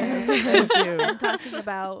Yes. here Thank you. and talking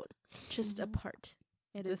about just a part.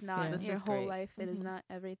 It is This- not this your is whole great. life. It is not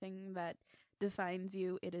everything that defines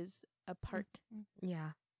you. It is a part.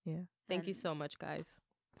 Yeah. Yeah. Thank you And- so much, guys.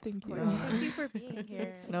 Thank you. No. Thank you for being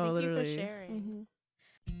here. No, Thank literally. you for sharing.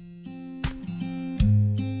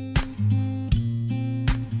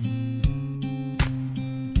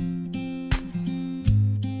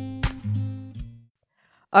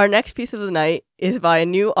 Our next piece of the night is by a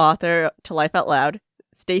new author to Life Out Loud,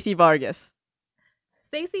 Stacey Vargas.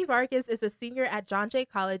 Stacey Vargas is a senior at John Jay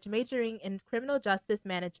College, majoring in criminal justice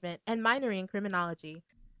management and minoring in criminology.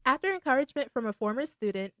 After encouragement from a former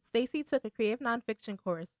student, Stacey took a creative nonfiction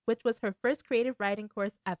course, which was her first creative writing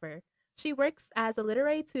course ever. She works as a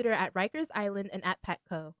literary tutor at Rikers Island and at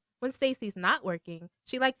Petco. When Stacey's not working,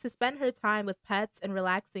 she likes to spend her time with pets and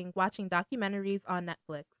relaxing, watching documentaries on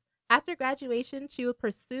Netflix. After graduation, she will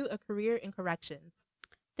pursue a career in corrections.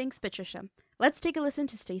 Thanks, Patricia. Let's take a listen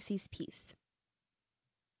to Stacey's piece.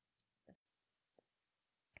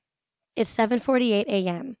 It's 7:48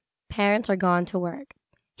 a.m. Parents are gone to work.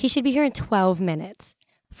 He should be here in 12 minutes.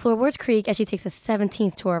 Floorboards creak as she takes a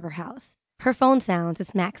 17th tour of her house. Her phone sounds.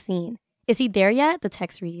 It's Maxine. Is he there yet? The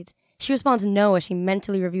text reads. She responds no as she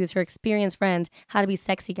mentally reviews her experienced friend How to Be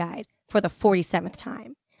Sexy guide for the 47th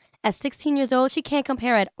time. At 16 years old, she can't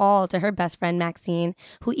compare at all to her best friend Maxine,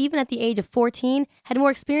 who even at the age of 14 had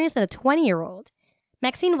more experience than a 20-year-old.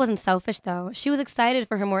 Maxine wasn't selfish, though. She was excited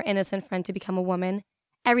for her more innocent friend to become a woman.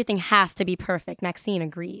 Everything has to be perfect, Maxine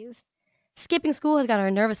agrees. Skipping school has got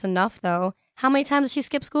her nervous enough, though. How many times has she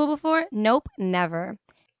skipped school before? Nope, never.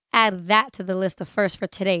 Add that to the list of firsts for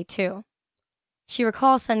today, too. She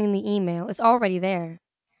recalls sending the email. It's already there.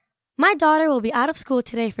 My daughter will be out of school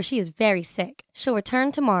today for she is very sick. She'll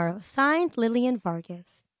return tomorrow. Signed, Lillian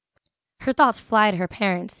Vargas. Her thoughts fly to her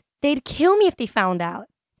parents. They'd kill me if they found out.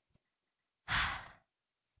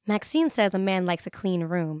 Maxine says a man likes a clean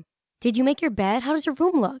room. Did you make your bed? How does your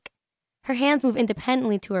room look? Her hands move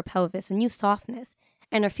independently to her pelvis, a new softness,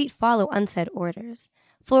 and her feet follow unsaid orders.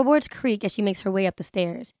 Floorboards creak as she makes her way up the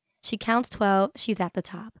stairs. She counts 12. She's at the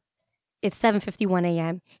top. It's 7:51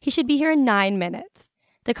 a.m. He should be here in 9 minutes.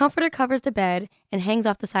 The comforter covers the bed and hangs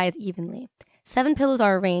off the sides evenly. 7 pillows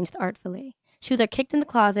are arranged artfully. Shoes are kicked in the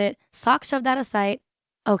closet, socks shoved out of sight.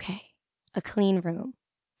 Okay, a clean room.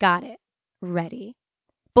 Got it. Ready.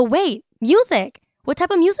 But wait, music! What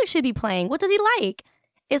type of music should be playing? What does he like?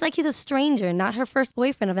 It's like he's a stranger, not her first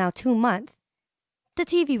boyfriend of now 2 months. The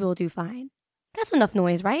TV will do fine. That's enough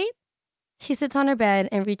noise, right? She sits on her bed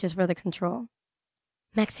and reaches for the control.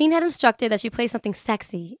 Maxine had instructed that she play something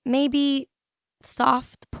sexy, maybe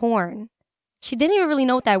soft porn. She didn't even really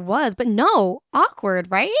know what that was, but no, awkward,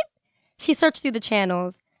 right? She searched through the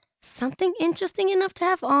channels. Something interesting enough to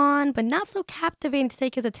have on, but not so captivating to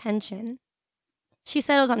take his attention. She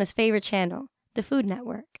settles on his favorite channel, the Food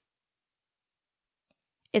Network.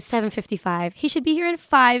 It's 7:55. He should be here in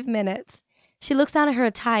 5 minutes. She looks down at her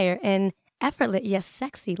attire, an effortless yet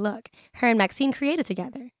sexy look her and Maxine created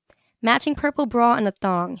together. Matching purple bra and a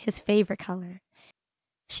thong, his favorite color.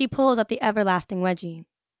 She pulls at the everlasting wedgie.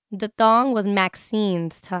 The thong was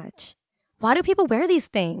Maxine's touch. Why do people wear these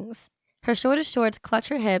things? Her shortest shorts clutch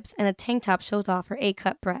her hips and a tank top shows off her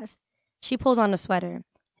A-cut breasts. She pulls on a sweater.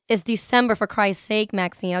 It's December, for Christ's sake,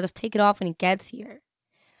 Maxine. I'll just take it off when he gets here.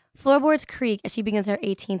 Floorboards creak as she begins her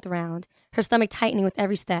 18th round, her stomach tightening with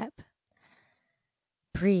every step.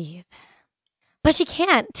 Breathe. But she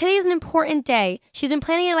can't. Today is an important day. She's been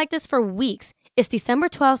planning it like this for weeks. It's December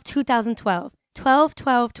 12th, 2012.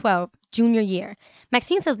 12/12/12, junior year.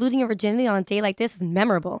 Maxine says losing her virginity on a day like this is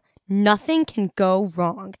memorable. Nothing can go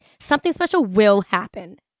wrong. Something special will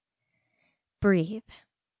happen. Breathe.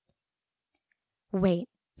 Wait,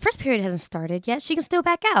 first period hasn't started yet. She can still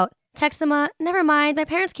back out. Text Emma, never mind, my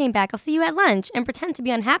parents came back. I'll see you at lunch, and pretend to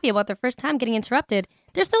be unhappy about their first time getting interrupted.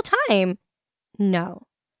 There's still time. No.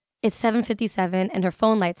 It's 7:57 and her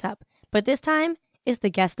phone lights up, but this time it's the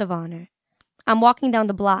guest of honor. I'm walking down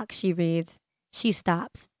the block, she reads. She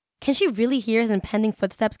stops. Can she really hear his impending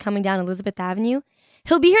footsteps coming down Elizabeth Avenue?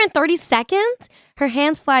 He'll be here in 30 seconds? Her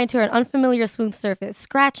hands fly into an unfamiliar smooth surface,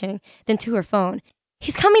 scratching, then to her phone.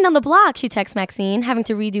 He's coming down the block, she texts Maxine, having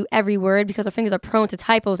to redo every word because her fingers are prone to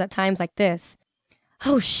typos at times like this.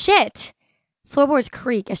 Oh, shit! Floorboards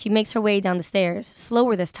creak as she makes her way down the stairs,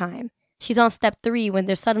 slower this time. She's on step 3 when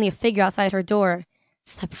there's suddenly a figure outside her door.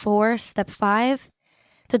 Step 4, step 5.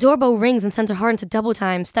 The doorbell rings and sends her heart into double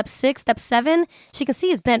time. Step 6, step 7. She can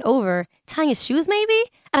see he's bent over, tying his shoes maybe?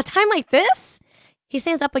 At a time like this? He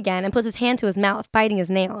stands up again and puts his hand to his mouth, biting his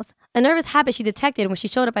nails. A nervous habit she detected when she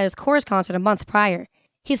showed up at his chorus concert a month prior.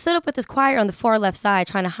 He stood up with his choir on the far left side,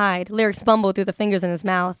 trying to hide. Lyrics bumbled through the fingers in his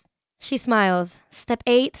mouth. She smiles. Step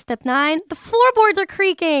 8, step 9. The floorboards are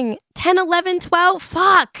creaking. 10, 11, 12.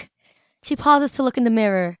 Fuck! She pauses to look in the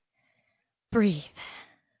mirror. Breathe.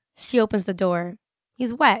 She opens the door.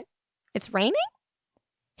 He's wet. It's raining?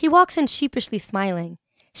 He walks in sheepishly smiling.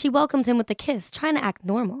 She welcomes him with a kiss, trying to act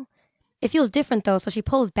normal. It feels different though, so she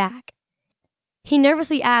pulls back. He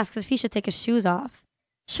nervously asks if he should take his shoes off.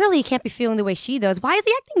 Surely he can't be feeling the way she does. Why is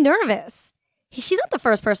he acting nervous? She's not the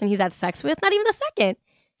first person he's had sex with, not even the second.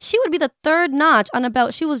 She would be the third notch on a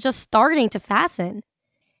belt she was just starting to fasten.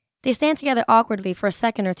 They stand together awkwardly for a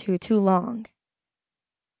second or two too long.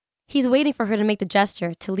 He's waiting for her to make the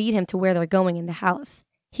gesture to lead him to where they're going in the house.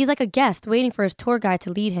 He's like a guest waiting for his tour guide to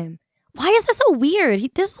lead him. Why is this so weird?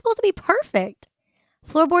 This is supposed to be perfect.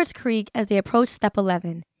 Floorboards creak as they approach step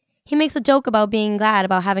 11. He makes a joke about being glad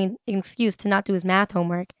about having an excuse to not do his math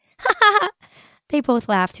homework. Ha ha ha! They both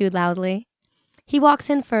laugh too loudly. He walks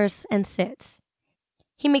in first and sits.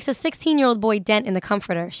 He makes a 16-year-old boy dent in the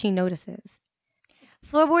comforter. She notices.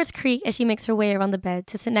 Floorboards creak as she makes her way around the bed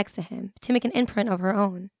to sit next to him, to make an imprint of her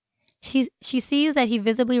own. She sees that he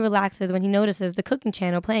visibly relaxes when he notices the cooking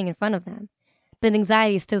channel playing in front of them. But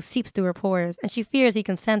anxiety still seeps through her pores, and she fears he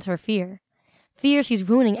can sense her fear. Fears she's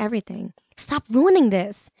ruining everything. Stop ruining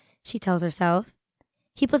this, she tells herself.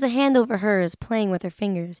 He puts a hand over hers, playing with her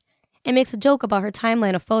fingers, and makes a joke about her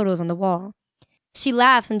timeline of photos on the wall. She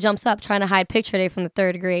laughs and jumps up, trying to hide picture day from the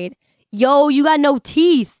 3rd grade. Yo, you got no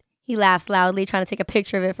teeth! He laughs loudly, trying to take a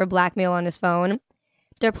picture of it for blackmail on his phone.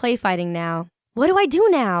 They're play fighting now. What do I do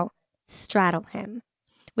now? Straddle him.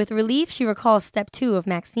 With relief, she recalls step 2 of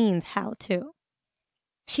Maxine's how-to.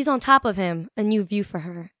 She's on top of him, a new view for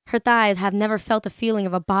her. Her thighs have never felt the feeling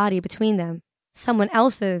of a body between them. Someone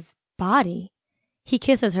else's body. He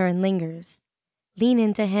kisses her and lingers. Lean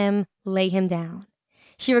into him, lay him down.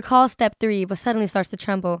 She recalls step 3, but suddenly starts to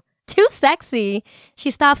tremble. Too sexy!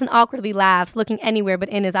 She stops and awkwardly laughs, looking anywhere but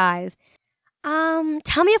in his eyes.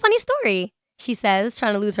 Tell me a funny story, she says,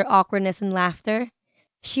 trying to lose her awkwardness and laughter.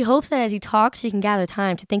 She hopes that as he talks, she can gather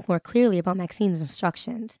time to think more clearly about Maxine's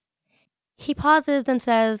instructions. He pauses, then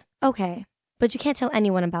says, okay, but you can't tell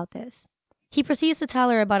anyone about this. He proceeds to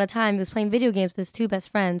tell her about a time he was playing video games with his 2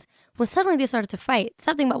 best friends when suddenly they started to fight,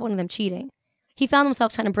 something about one of them cheating. He found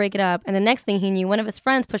himself trying to break it up, and the next thing he knew, one of his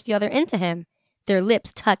friends pushed the other into him. Their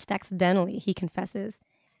lips touched accidentally, he confesses.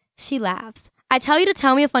 She laughs. I tell you to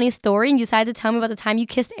tell me a funny story and you decide to tell me about the time you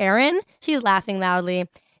kissed Aaron? She's laughing loudly.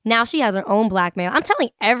 Now she has her own blackmail. I'm telling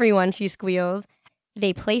everyone, she squeals.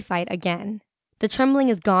 They play fight again. The trembling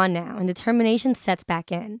is gone now, and determination sets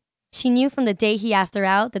back in. She knew from the day he asked her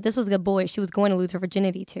out that this was the boy she was going to lose her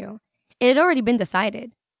virginity to. It had already been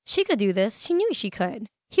decided. She could do this. She knew she could.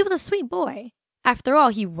 He was a sweet boy. After all,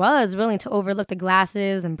 he was willing to overlook the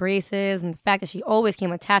glasses and braces and the fact that she always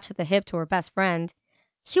came attached at the hip to her best friend.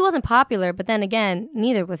 She wasn't popular, but then again,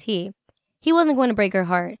 neither was he. He wasn't going to break her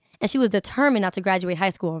heart, and she was determined not to graduate high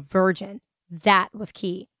school a virgin. That was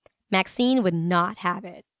key. Maxine would not have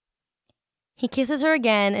it. He kisses her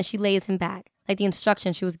again, and she lays him back, like the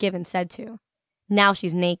instructions she was given said to. Now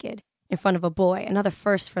she's naked, in front of a boy, another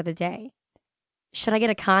first for the day. Should I get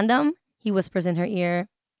a condom? He whispers in her ear.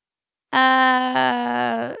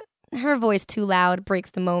 Her voice too loud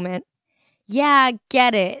breaks the moment. Yeah,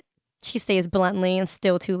 get it. She says bluntly and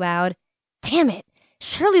still too loud. Damn it.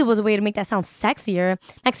 Surely it was a way to make that sound sexier.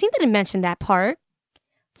 Maxine didn't mention that part.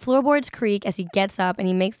 Floorboards creak as he gets up and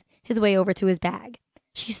he makes his way over to his bag.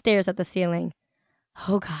 She stares at the ceiling.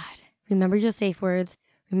 Oh God, remember your safe words.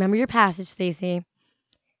 Remember your passage, Stacy.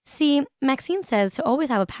 See, Maxine says to always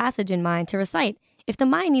have a passage in mind to recite if the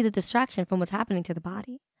mind needs a distraction from what's happening to the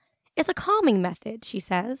body. It's a calming method, she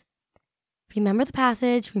says. Remember the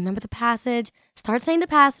passage, remember the passage. Start saying the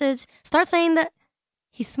passage, start saying the...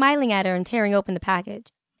 He's smiling at her and tearing open the package.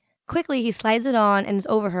 Quickly, he slides it on and is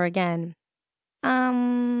over her again.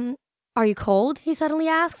 Are you cold? He suddenly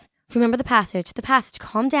asks. Remember the passage,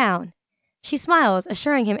 calm down. She smiles,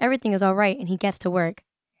 assuring him everything is all right, and he gets to work.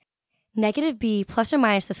 Negative b plus or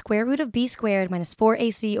minus the square root of b squared minus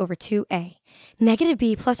 4ac over 2a. Negative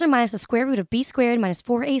b plus or minus the square root of b squared minus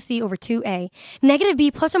 4ac over 2a. Negative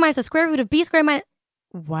b plus or minus the square root of b squared minus...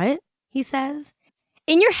 What? He says.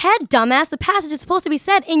 In your head, dumbass. The passage is supposed to be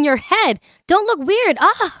said in your head. Don't look weird.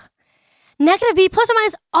 Ah! Negative B plus or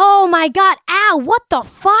minus. Oh my God. Ow. What the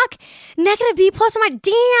fuck? Negative B plus or minus.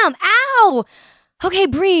 Damn. Ow. Okay,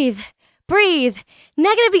 breathe. Breathe.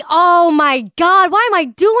 Negative B. Oh my God. Why am I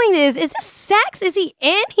doing this? Is this sex? Is he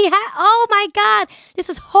in? Oh my God. This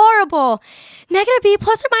is horrible. Negative B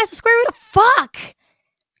plus or minus the square root of fuck.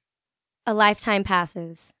 A lifetime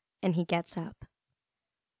passes and he gets up.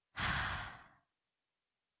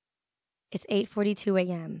 It's 8:42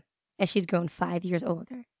 a.m. and she's grown 5 years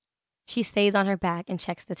older. She stays on her back and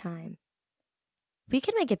checks the time. We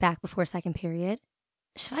can make it back before second period.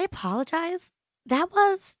 Should I apologize? That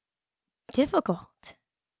was difficult.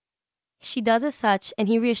 She does as such, and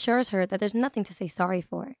he reassures her that there's nothing to say sorry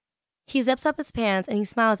for. He zips up his pants and he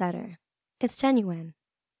smiles at her. It's genuine.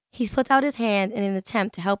 He puts out his hand in an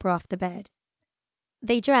attempt to help her off the bed.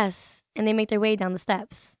 They dress, and they make their way down the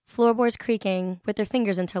steps, floorboards creaking, with their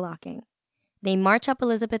fingers interlocking. They march up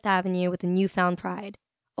Elizabeth Avenue with a newfound pride,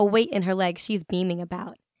 a weight in her legs she's beaming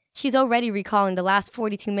about. She's already recalling the last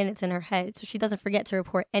 42 minutes in her head, so she doesn't forget to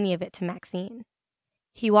report any of it to Maxine.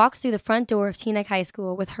 He walks through the front door of Teaneck High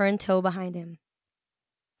School with her in tow behind him.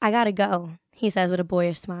 I gotta go, he says with a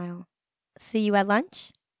boyish smile. See you at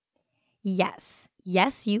lunch? Yes,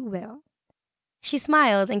 you will. She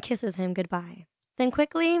smiles and kisses him goodbye. Then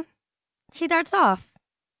quickly, she darts off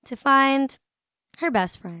to find her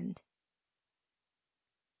best friend.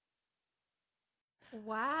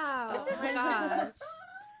 Wow. Oh my gosh.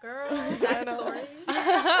 Girl, that story.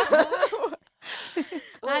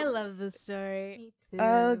 I love this story. Me too.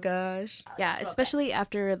 Oh gosh. Yeah, especially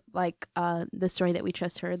after like the story that we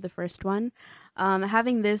just heard, the first one.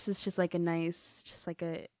 Having this is just like a nice, just like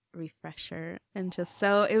a refresher, and just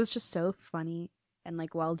so it was just so funny and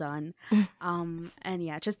like well done. And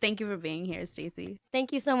yeah, just thank you for being here, Stacey.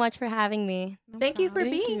 Thank you so much for having me. Thank you for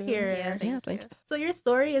Thank being you. here. Yeah, thank you. So your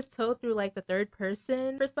story is told through like the third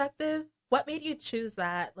person perspective. What made you choose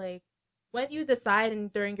that? Like, when did you decide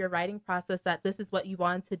and during your writing process that this is what you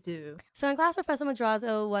wanted to do? So in class, Professor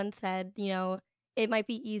Madrazo once said, it might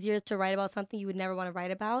be easier to write about something you would never want to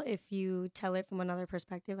write about if you tell it from another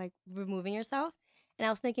perspective, like removing yourself. And I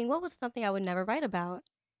was thinking, what was something I would never write about?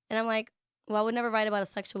 And I'm like, well, I would never write about a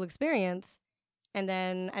sexual experience. And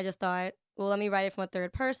then I just thought, well, let me write it from a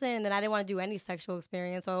third person. And then I didn't want to do any sexual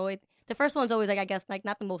experience. So the first one's always, like, I guess, like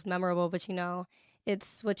not the most memorable, but,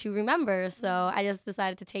 it's what you remember. So I just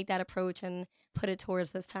decided to take that approach and put it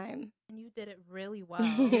towards this time. And you did it really well.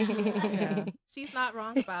 Yeah. She's not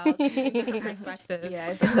wrong about the perspective. Yeah,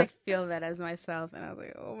 I did like feel that as myself, and I was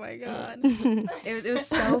like, oh my God. It was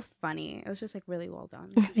so funny. It was just like really well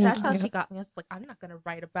done. That's how she got me. I was like, I'm not going to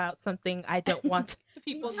write about something I don't want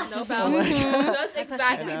people to know about. Mhm. Just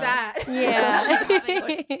exactly that.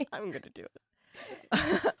 Yeah. I'm gonna do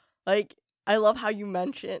it. Like, I love how you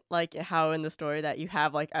mentioned, like, how in the story that you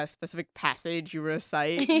have, like, a specific passage you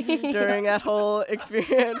recite during that whole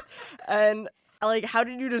experience. And, like, how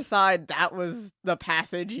did you decide that was the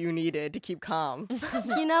passage you needed to keep calm?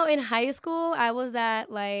 In high school, I was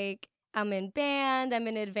that, like, I'm in band, I'm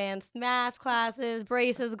in advanced math classes,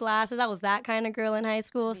 braces, glasses. I was that kind of girl in high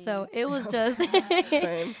school. So it was just,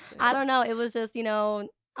 Same. I don't know. It was just,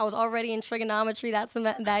 I was already in trigonometry that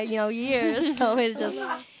year. So it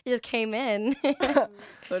just came in.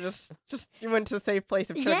 So just you went to the safe place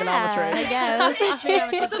of Yeah, trigonometry. I guess. It's a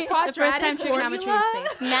The first time quadratic trigonometry formula? is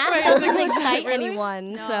safe. Math Right, I was doesn't like, excite really?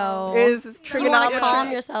 anyone, No. so Is you want trigonometry? to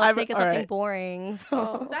calm yourself, think of something alright. boring.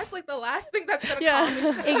 So. That's like the last thing that's going to Yeah.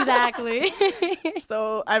 calm me. Exactly.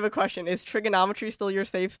 So I have a question. Is trigonometry still your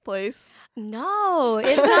safe place? No,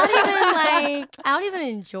 it's not even like, I don't even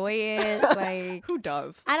enjoy it. Like, Who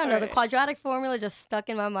does? I don't know. The Alright. quadratic formula just stuck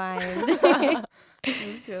in my mind.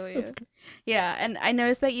 Yeah, and I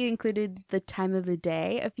noticed that you included the time of the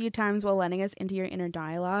day a few times while letting us into your inner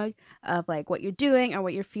dialogue of like what you're doing or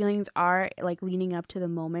what your feelings are, like leading up to the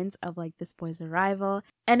moments of like this boy's arrival.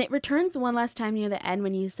 And it returns one last time near the end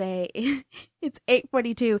when you say it's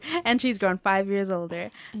 8:42 and she's grown 5 years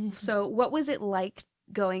older. So what was it like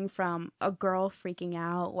going from a girl freaking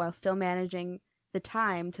out while still managing the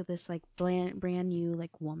time to this like brand new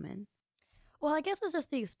like woman? Well, I guess it's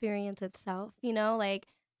just the experience itself, like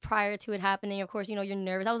prior to it happening, of course, you're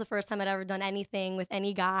nervous. That was the first time I'd ever done anything with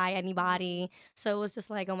any guy, anybody. So it was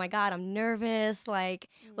just like, oh my God, I'm nervous. Like,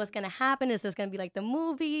 what's going to happen? Is this going to be like the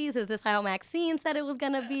movies? Is this how Maxine said it was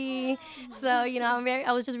going to be? So,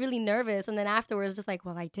 I was just really nervous. And then afterwards, just like,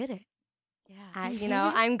 well, I did it.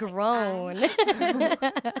 Yeah. I'm grown. Relatable.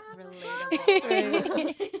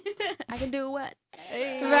 I can do what?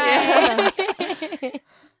 Right.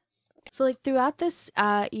 So like throughout this,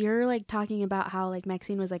 you're like talking about how like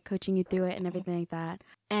Maxine was like coaching you through it and everything like that.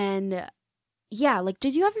 And yeah, like,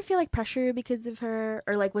 did you ever feel like pressure because of her?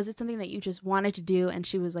 Or like, was it something that you just wanted to do and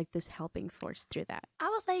she was like this helping force through that? I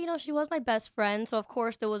would say, she was my best friend. So, of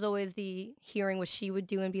course, there was always the hearing what she would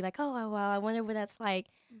do and be like, oh, well, I wonder what that's like.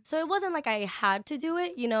 So it wasn't like I had to do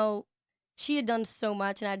it. She had done so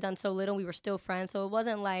much and I'd done so little. We were still friends. So it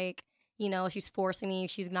wasn't like, she's forcing me.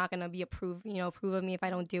 She's not going to be approve of me if I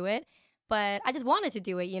don't do it. But I just wanted to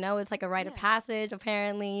do it. It's like a rite of passage,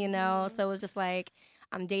 apparently, So it was just like,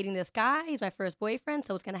 I'm dating this guy. He's my first boyfriend,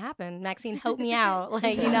 so it's gonna happen. Maxine helped me out,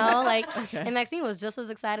 Okay. and Maxine was just as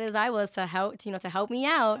excited as I was to help me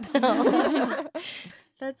out. So.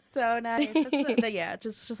 That's so nice. Yeah,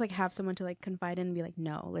 just like have someone to like confide in and be like,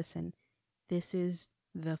 no, listen, this is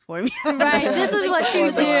the formula. Right, this is what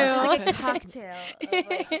you do. It's like a cocktail. Of,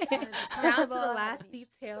 like, Down to the last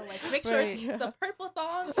detail. Like, make sure it's the purple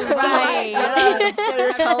thong. Right.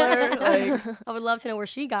 Your color, like, I would love to know where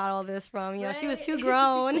she got all this from. She was too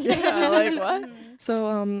grown. yeah, like what?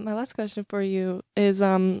 So, my last question for you is,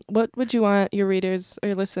 what would you want your readers or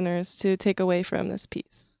your listeners to take away from this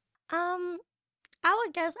piece?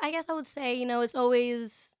 I guess I would say, it's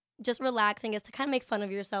always just relaxing, is to kind of make fun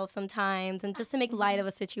of yourself sometimes and just to make light of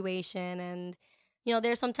a situation. And,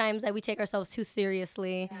 there's sometimes that we take ourselves too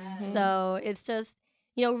seriously. So it's just,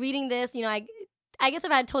 reading this, I guess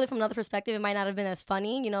if I had told it from another perspective, it might not have been as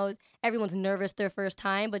funny. Everyone's nervous their first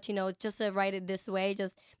time, but, just to write it this way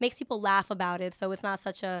just makes people laugh about it. So it's not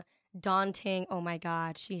such a daunting, oh my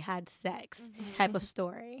God, she had sex type of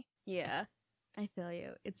story. Yeah, I feel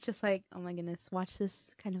you. It's just like, oh my goodness, watch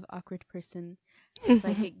this kind of awkward person just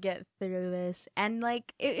like get through this. And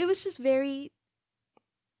like, it was just very,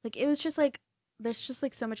 like, it was just like, there's just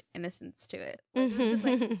like so much innocence to it. Like, it was just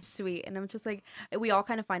like sweet. And I'm just like, we all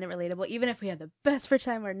kind of find it relatable, even if we had the best first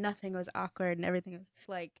time where nothing was awkward and everything was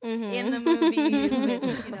like in the movies,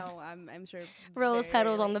 which, I'm sure. Rose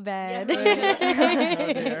petals on the bed. Oh,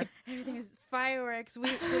 dear. Everything is fireworks. We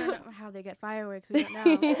don't know how they get fireworks. We don't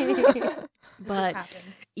know. But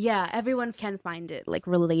yeah, everyone can find it like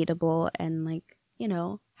relatable and like,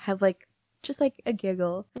 have like just like a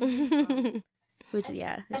giggle. Which,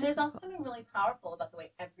 yeah. And there's also something really powerful about the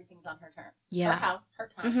way everything's on her terms. Yeah. Her house, her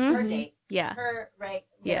time, her date. Yeah. Her, right?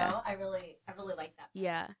 You know, I really like that.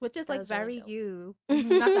 Yeah. Which is That like was really very dope. you. Not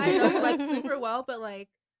that I know you like super well, but like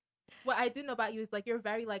what I do know about you is like you're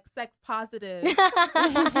very like sex positive.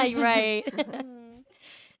 Right.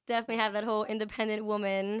 Definitely have that whole independent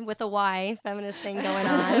woman with a Y feminist thing going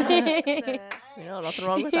on. Nothing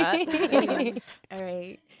wrong with that. All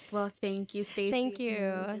right. Well, thank you, Stacey. Thank you.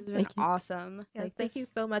 This has been awesome. Yes, Like, thank this- you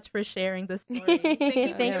so much for sharing this story.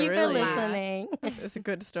 Thank you for really. listening. It's a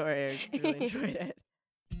good story. I really enjoyed it.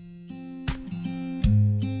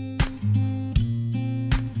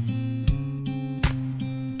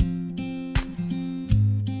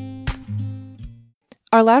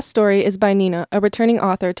 Our last story is by Nina, a returning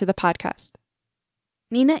author to the podcast.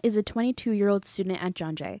 Nina is a 22-year-old student at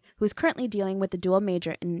John Jay who is currently dealing with a dual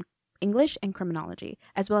major in English and criminology,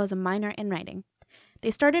 as well as a minor in writing.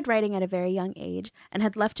 They started writing at a very young age and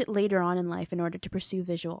had left it later on in life in order to pursue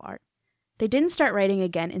visual art. They didn't start writing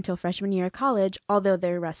again until freshman year of college, although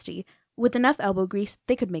they're rusty. With enough elbow grease,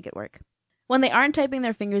 they could make it work. When they aren't typing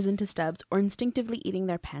their fingers into stubs or instinctively eating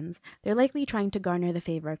their pens, they're likely trying to garner the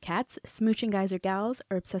favor of cats, smooching guys or gals,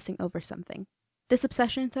 or obsessing over something. This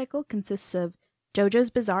obsession cycle consists of JoJo's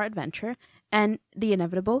Bizarre Adventure and the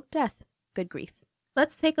inevitable death. Good grief.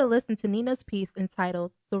 Let's take a listen to Nina's piece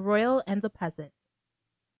entitled The Royal and the Peasant.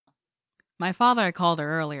 My father had called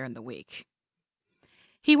her earlier in the week.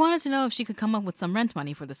 He wanted to know if she could come up with some rent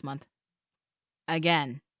money for this month.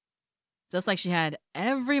 Again. Just like she had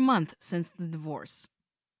every month since the divorce.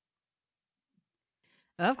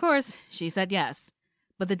 Of course, she said yes,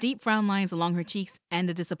 but the deep frown lines along her cheeks and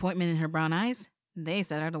the disappointment in her brown eyes, they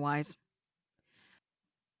said otherwise.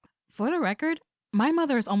 For the record, my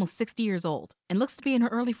mother is almost 60 years old and looks to be in her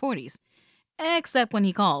early 40s, except when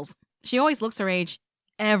he calls. She always looks her age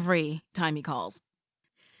every time he calls.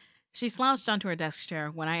 She slouched onto her desk chair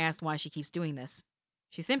when I asked why she keeps doing this.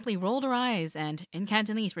 She simply rolled her eyes and, in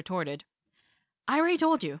Cantonese, retorted, I already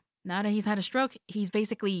told you. Now that he's had a stroke, he's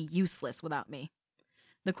basically useless without me.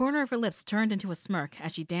 The corner of her lips turned into a smirk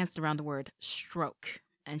as she danced around the word stroke,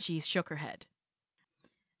 and she shook her head.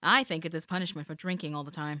 I think it's his punishment for drinking all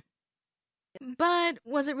the time. But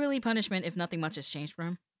was it really punishment if nothing much has changed for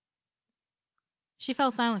him? She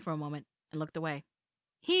fell silent for a moment and looked away.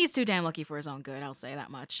 He's too damn lucky for his own good, I'll say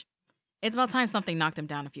that much. It's about time something knocked him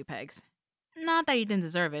down a few pegs. Not that he didn't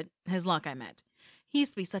deserve it. His luck, I meant. He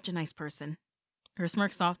used to be such a nice person. Her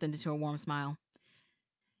smirk softened into a warm smile.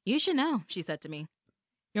 You should know, she said to me.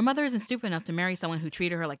 Your mother isn't stupid enough to marry someone who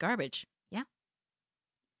treated her like garbage. Yeah,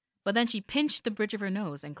 But then she pinched the bridge of her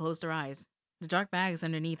nose and closed her eyes. The dark bags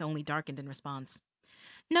underneath only darkened in response.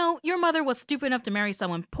 No, your mother was stupid enough to marry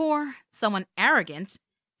someone poor, someone arrogant,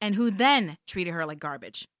 and who then treated her like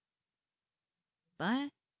garbage. But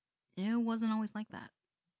it wasn't always like that.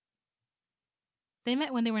 They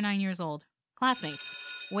met when they were 9 years old,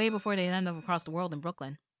 classmates, way before they ended up across the world in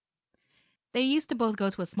Brooklyn. They used to both go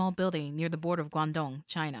to a small building near the border of Guangdong,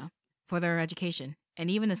 China, for their education,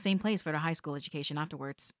 and even the same place for their high school education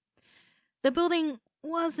afterwards. The building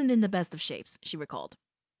wasn't in the best of shapes, she recalled.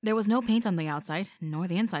 There was no paint on the outside, nor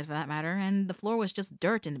the inside for that matter, and the floor was just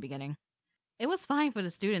dirt in the beginning. It was fine for the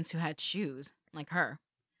students who had shoes, like her,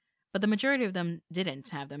 but the majority of them didn't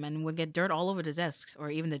have them and would get dirt all over the desks or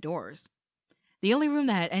even the doors. The only room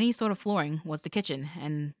that had any sort of flooring was the kitchen,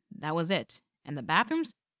 and that was it. And the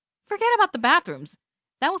bathrooms? Forget about the bathrooms.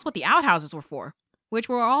 That was what the outhouses were for, which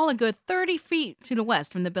were all a good 30 feet to the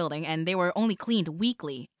west from the building, and they were only cleaned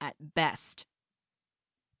weekly at best.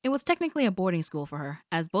 It was technically a boarding school for her,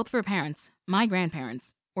 as both of her parents, my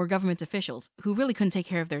grandparents, were government officials who really couldn't take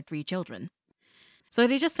care of their 3 children. So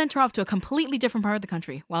they just sent her off to a completely different part of the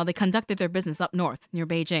country while they conducted their business up north, near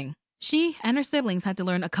Beijing. She and her siblings had to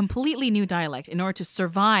learn a completely new dialect in order to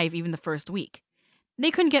survive even the first week. They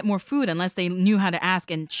couldn't get more food unless they knew how to ask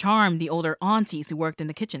and charm the older aunties who worked in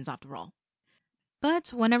the kitchens, after all. But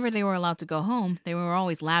whenever they were allowed to go home, they were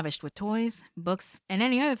always lavished with toys, books, and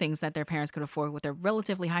any other things that their parents could afford with their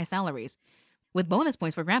relatively high salaries, with bonus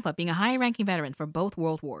points for Grandpa being a high-ranking veteran for both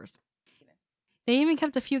World Wars. They even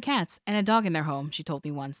kept a few cats and a dog in their home, she told me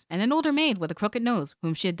once, and an older maid with a crooked nose,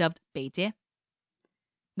 whom she had dubbed Beijie,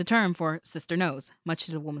 the term for sister nose, much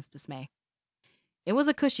to the woman's dismay. It was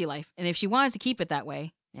a cushy life, and if she wanted to keep it that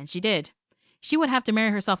way, and she did, she would have to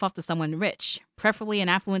marry herself off to someone rich, preferably an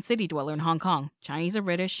affluent city dweller in Hong Kong, Chinese or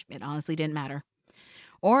British, it honestly didn't matter.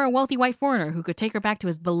 Or a wealthy white foreigner who could take her back to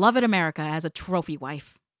his beloved America as a trophy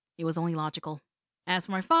wife. It was only logical. As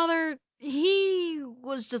for my father, he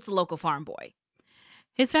was just a local farm boy.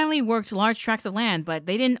 His family worked large tracts of land, but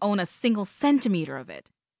they didn't own a single centimeter of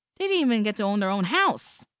it. They didn't even get to own their own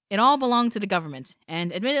house. It all belonged to the government,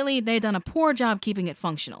 and admittedly, they had done a poor job keeping it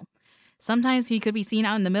functional. Sometimes he could be seen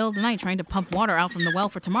out in the middle of the night trying to pump water out from the well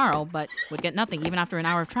for tomorrow, but would get nothing even after an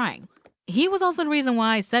hour of trying. He was also the reason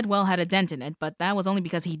why said well had a dent in it, but that was only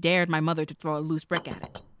because he dared my mother to throw a loose brick at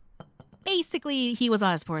it. Basically, he was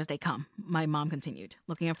as poor as they come, my mom continued,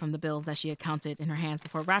 looking up from the bills that she had counted in her hands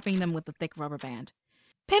before wrapping them with a thick rubber band.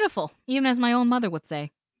 Pitiful, even as my own mother would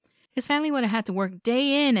say. His family would have had to work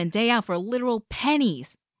day in and day out for literal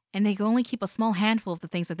pennies, and they could only keep a small handful of the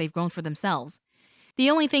things that they've grown for themselves. The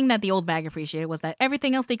only thing that the old bag appreciated was that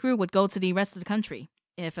everything else they grew would go to the rest of the country,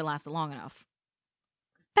 if it lasted long enough.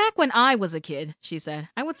 Back when I was a kid, she said,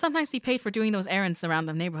 I would sometimes be paid for doing those errands around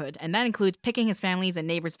the neighborhood, and that includes picking his family's and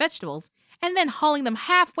neighbors' vegetables, and then hauling them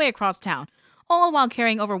halfway across town, all while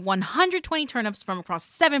carrying over 120 turnips from across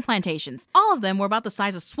 7 plantations. All of them were about the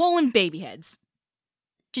size of swollen baby heads.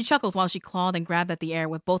 She chuckled while she clawed and grabbed at the air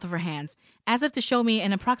with both of her hands, as if to show me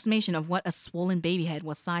an approximation of what a swollen baby head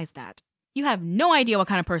was sized at. You have no idea what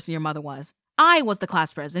kind of person your mother was. I was the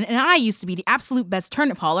class president, and I used to be the absolute best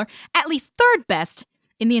turnip hauler, at least 3rd best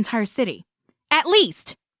in the entire city. At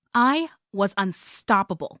least. I was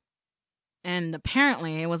unstoppable. And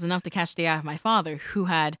apparently it was enough to catch the eye of my father, who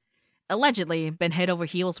had, allegedly, been head over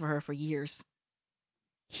heels for her for years.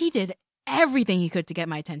 He did everything he could to get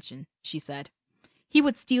my attention, she said. He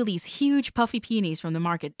would steal these huge puffy peonies from the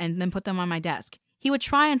market and then put them on my desk. He would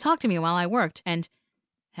try and talk to me while I worked, and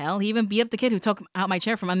hell, he even beat up the kid who took out my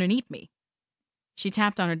chair from underneath me. She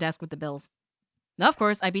tapped on her desk with the bills. Of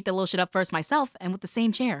course, I beat the little shit up first myself and with the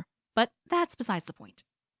same chair, but that's besides the point.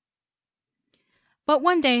 But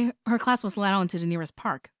one day, her class was let out into the nearest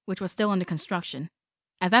park, which was still under construction.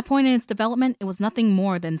 At that point in its development, it was nothing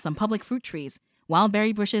more than some public fruit trees, wild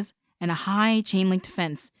berry bushes, and a high chain-linked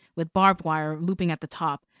fence with barbed wire looping at the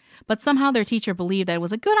top. But somehow their teacher believed that it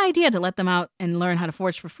was a good idea to let them out and learn how to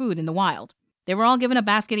forage for food in the wild. They were all given a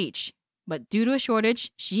basket each, but due to a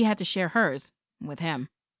shortage, she had to share hers with him.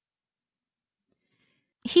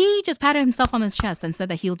 He just patted himself on his chest and said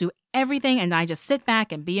that he'll do everything and I just sit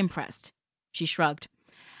back and be impressed. She shrugged.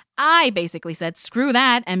 I basically said, screw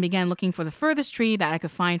that, and began looking for the furthest tree that I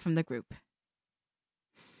could find from the group.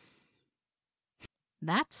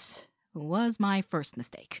 That was my first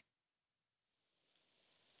mistake.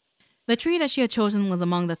 The tree that she had chosen was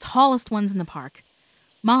among the tallest ones in the park.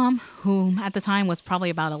 Mom, who at the time was probably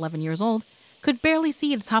about 11 years old, could barely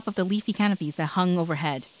see the top of the leafy canopies that hung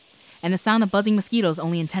overhead, and the sound of buzzing mosquitoes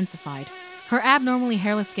only intensified. Her abnormally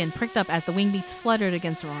hairless skin pricked up as the wing beats fluttered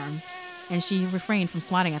against her arms, and she refrained from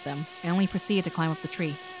swatting at them and only proceeded to climb up the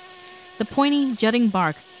tree. The pointy, jutting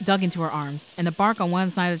bark dug into her arms, and the bark on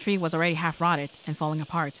one side of the tree was already half rotted and falling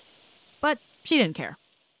apart. But she didn't care.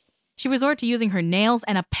 She resorted to using her nails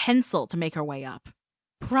and a pencil to make her way up.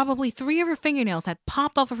 Probably 3 of her fingernails had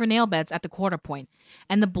popped off of her nail beds at the quarter point,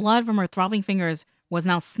 and the blood from her throbbing fingers was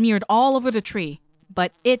now smeared all over the tree.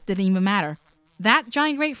 But it didn't even matter. That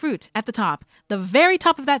giant grapefruit at the top, the very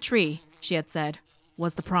top of that tree, she had said,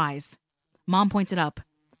 was the prize. Mom pointed up.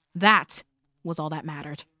 That was all that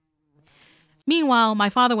mattered. Meanwhile, my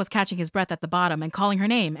father was catching his breath at the bottom and calling her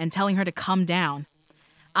name and telling her to come down.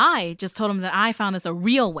 I just told him that I found this a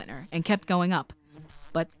real winner and kept going up.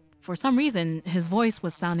 But for some reason, his voice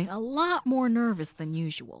was sounding a lot more nervous than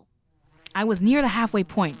usual. I was near the halfway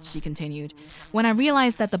point, she continued, when I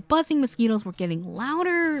realized that the buzzing mosquitoes were getting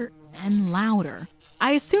louder and louder.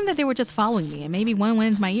 I assumed that they were just following me and maybe one went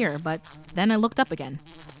into my ear, but then I looked up again.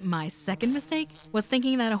 My second mistake was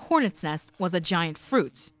thinking that a hornet's nest was a giant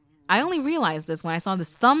fruit. I only realized this when I saw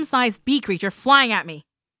this thumb-sized bee creature flying at me.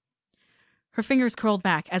 Her fingers curled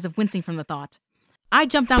back as if wincing from the thought. I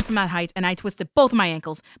jumped down from that height and I twisted both of my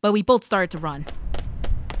ankles, but we both started to run.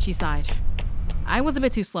 She sighed. I was a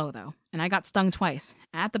bit too slow, though, and I got stung twice,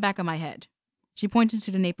 at the back of my head. She pointed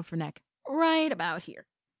to the nape of her neck, right about here.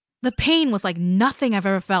 The pain was like nothing I've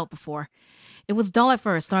ever felt before. It was dull at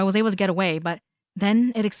first, so I was able to get away, but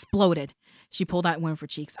then it exploded. She pulled out one of her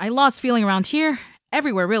cheeks. I lost feeling around here,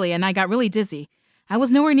 everywhere really, and I got really dizzy. I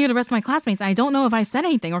was nowhere near the rest of my classmates. I don't know if I said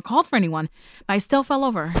anything or called for anyone, but I still fell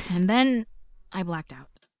over, and then I blacked out.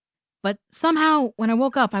 But somehow, when I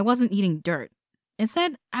woke up, I wasn't eating dirt.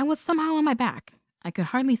 Instead, I was somehow on my back. I could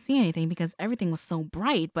hardly see anything because everything was so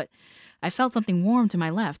bright, but I felt something warm to my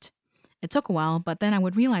left. It took a while, but then I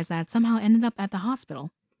would realize that I'd somehow ended up at the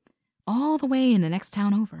hospital, all the way in the next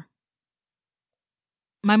town over.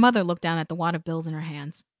 My mother looked down at the wad of bills in her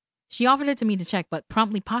hands. She offered it to me to check, but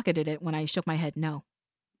promptly pocketed it when I shook my head no.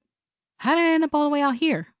 How did I end up all the way out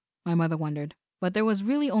here? My mother wondered, but there was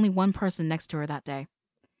really only one person next to her that day.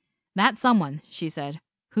 That someone, she said,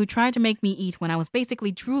 who tried to make me eat when I was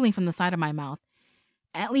basically drooling from the side of my mouth,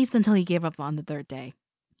 at least until he gave up on the 3rd day.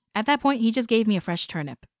 At that point, he just gave me a fresh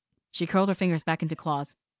turnip. She curled her fingers back into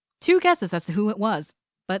claws. 2 guesses as to who it was,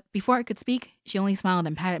 but before I could speak, she only smiled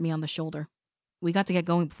and patted me on the shoulder. We got to get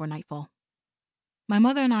going before nightfall. My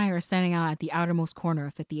mother and I are standing out at the outermost corner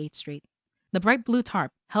of 58th Street. The bright blue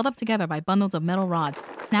tarp, held up together by bundles of metal rods,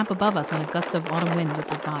 snap above us when a gust of autumn wind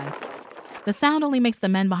ripples by. The sound only makes the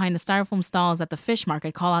men behind the styrofoam stalls at the fish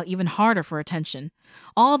market call out even harder for attention.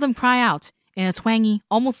 All of them cry out, in a twangy,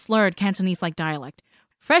 almost slurred Cantonese-like dialect,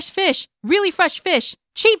 "Fresh fish! Really fresh fish!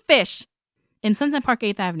 Cheap fish!" In Sunset Park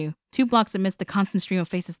 8th Avenue, 2 blocks amidst the constant stream of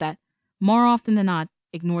faces that, more often than not,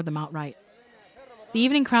 ignore them outright. The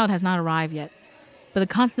evening crowd has not arrived yet, but the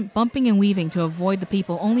constant bumping and weaving to avoid the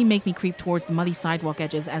people only make me creep towards the muddy sidewalk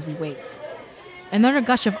edges as we wait. Another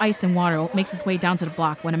gush of ice and water makes its way down to the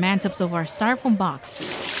block when a man tips over a styrofoam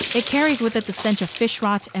box. It carries with it the stench of fish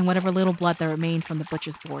rot and whatever little blood that remained from the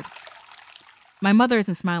butcher's board. My mother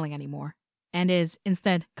isn't smiling anymore, and is,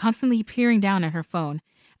 instead, constantly peering down at her phone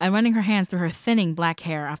and running her hands through her thinning black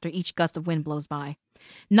hair after each gust of wind blows by,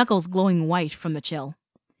 knuckles glowing white from the chill.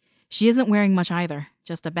 She isn't wearing much either,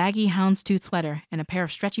 just a baggy houndstooth sweater and a pair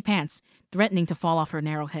of stretchy pants threatening to fall off her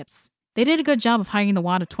narrow hips. They did a good job of hiding the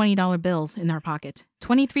wad of $20 bills in her pocket,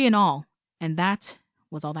 23 in all, and that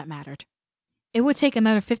was all that mattered. It would take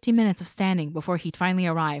another 15 minutes of standing before he'd finally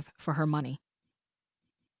arrive for her money.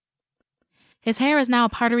 His hair is now a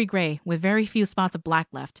powdery gray with very few spots of black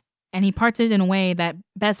left, and he parts it in a way that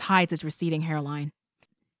best hides his receding hairline.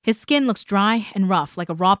 His skin looks dry and rough like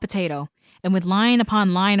a raw potato, and with line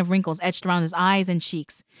upon line of wrinkles etched around his eyes and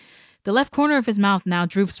cheeks. The left corner of his mouth now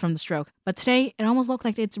droops from the stroke, but today it almost looks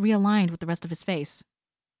like it's realigned with the rest of his face.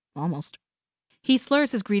 Almost. He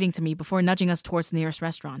slurs his greeting to me before nudging us towards the nearest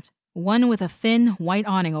restaurant, one with a thin, white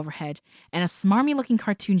awning overhead, and a smarmy-looking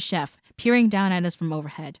cartoon chef peering down at us from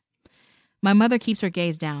overhead. My mother keeps her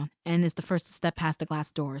gaze down, and is the first to step past the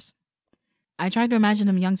glass doors. I tried to imagine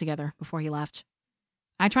them young together before he left.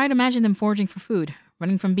 I tried to imagine them foraging for food,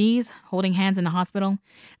 running from bees, holding hands in the hospital,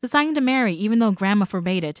 deciding to marry even though Grandma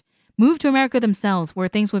forbade it, move to America themselves where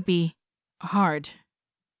things would be hard.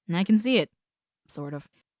 And I can see it, sort of.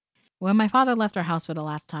 When my father left our house for the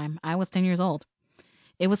last time, I was 10 years old.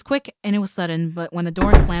 It was quick and it was sudden, but when the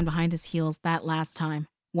door slammed behind his heels that last time,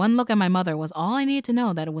 one look at my mother was all I needed to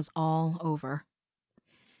know that it was all over.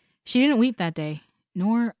 She didn't weep that day,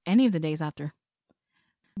 nor any of the days after.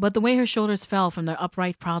 But the way her shoulders fell from their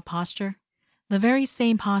upright, proud posture, the very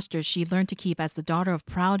same posture she learned to keep as the daughter of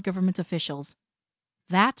proud government officials,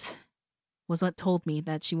 that was what told me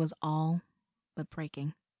that she was all but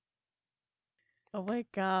breaking. Oh my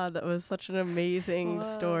god, that was such an amazing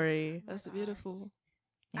Wow. story. That's beautiful.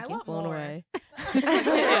 I Thank you. want Blown more. away.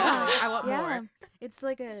 I want Yeah, more. it's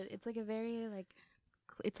like a very like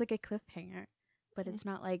it's like a cliffhanger, but it's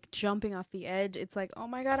not like jumping off the edge. It's like, oh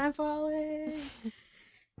my god, I'm falling.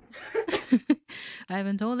 I've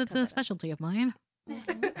been told it's Cut that a out. specialty of mine.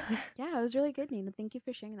 Yeah, it was really good, Nina. Thank you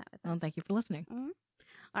for sharing that with us. Well, thank you for listening.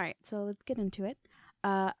 All right, so let's get into it.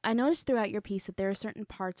 I noticed throughout your piece that there are certain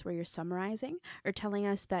parts where you're summarizing or telling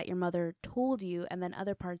us that your mother told you, and then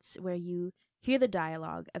other parts where you hear the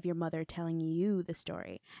dialogue of your mother telling you the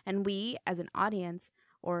story. And we, as an audience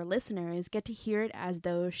or listeners, get to hear it as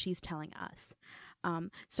though she's telling us.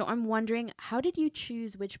 So I'm wondering, how did you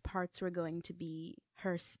choose which parts were going to be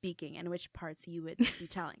her speaking and which parts you would be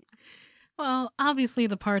telling us? Well, obviously,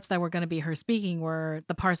 the parts that were going to be her speaking were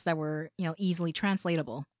the parts that were, easily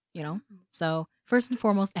translatable. So first and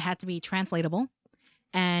foremost, it had to be translatable,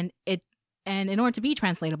 and in order to be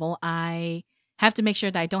translatable, I have to make sure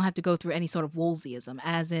that I don't have to go through any sort of Woolseyism,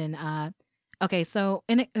 as in, okay, so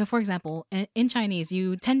for example, in Chinese,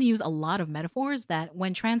 you tend to use a lot of metaphors that,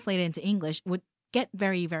 when translated into English, would get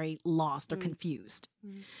very, very lost or confused.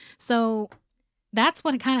 So that's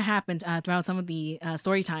what kind of happened throughout some of the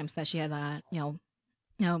story times that she had,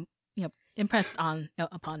 impressed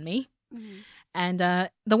upon me. And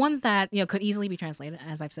the ones that could easily be translated,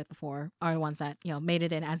 as I've said before, are the ones that made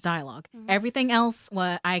it in as dialogue. Everything else,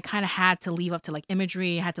 I kind of had to leave up to like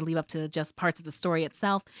imagery, had to leave up to just parts of the story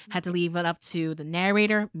itself, had to leave it up to the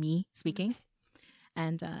narrator, me speaking.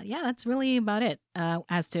 And yeah, that's really about it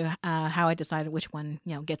as to how I decided which one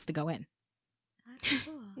gets to go in.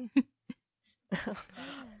 That's cool.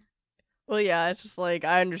 Well, yeah, it's just like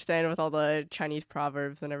I understand with all the Chinese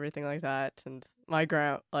proverbs and everything like that, and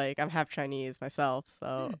I'm half Chinese myself,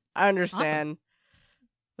 so I understand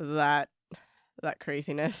that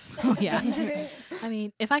craziness. Oh yeah. I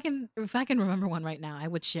mean, if I can remember one right now, I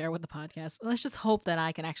would share with the podcast. Let's just hope that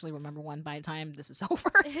I can actually remember one by the time this is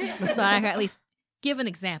over, so I can at least give an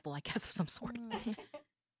example, I guess, of some sort.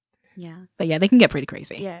 Yeah. But yeah, they can get pretty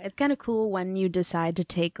crazy. Yeah, it's kind of cool when you decide to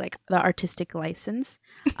take like the artistic license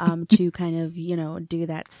to kind of, do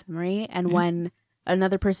that summary, and when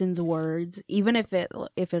another person's words, even if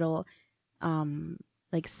it'll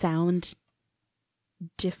like sound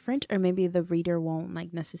different, or maybe the reader won't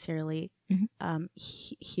like necessarily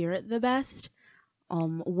hear it the best,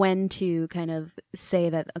 when to kind of say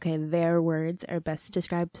that, okay, their words are best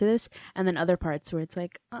described to this, and then other parts where it's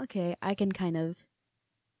like, okay, I can kind of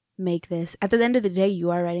make this. At the end of the day,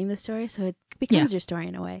 you are writing the story, so it becomes your story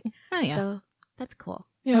in a way. Oh yeah. So that's cool.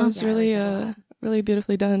 Yeah, it was Yeah, I really, like that a lot. really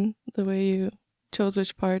beautifully done, the way you chose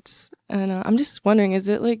which parts. And I'm just wondering, is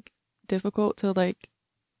it like difficult to like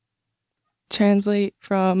translate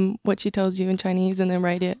from what she tells you in Chinese and then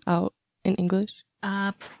write it out in English?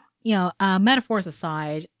 Metaphors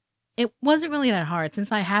aside, it wasn't really that hard,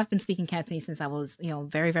 since I have been speaking Cantonese since I was,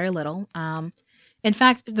 very, very little. In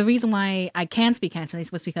fact, the reason why I can speak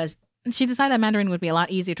Cantonese was because she decided that Mandarin would be a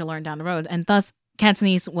lot easier to learn down the road, and thus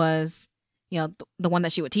Cantonese was, the one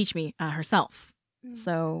that she would teach me herself.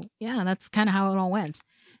 So yeah, that's kind of how it all went.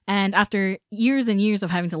 And after years and years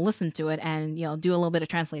of having to listen to it and do a little bit of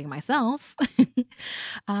translating myself,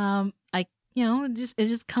 it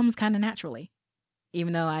just comes kind of naturally,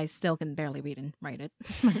 even though I still can barely read and write it.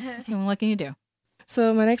 What can you do?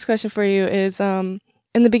 So my next question for you is,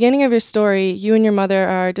 in the beginning of your story, you and your mother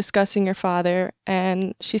are discussing your father,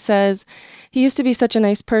 and she says, he used to be such a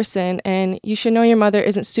nice person, and you should know your mother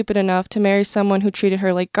isn't stupid enough to marry someone who treated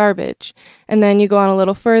her like garbage. And then you go on a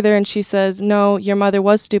little further, and she says, no, your mother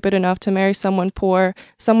was stupid enough to marry someone poor,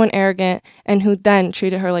 someone arrogant, and who then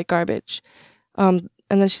treated her like garbage. And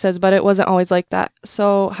then she says, but it wasn't always like that.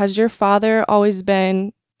 So has your father always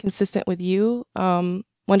been consistent with you? When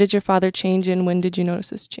did your father change, and when did you notice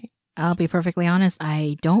this change? I'll be perfectly honest.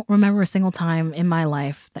 I don't remember a single time in my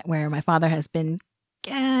life where my father has been,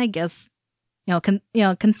 I guess,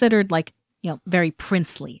 considered like, very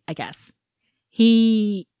princely, I guess.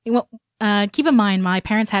 Keep in mind, my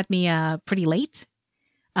parents had me pretty late.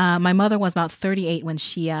 My mother was about 38 when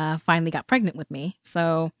she finally got pregnant with me.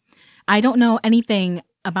 So I don't know anything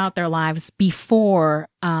about their lives before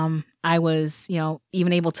I was,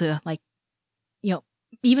 even able to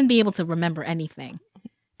even be able to remember anything.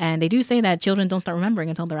 And they do say that children don't start remembering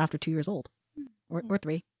until they're after 2 years old, or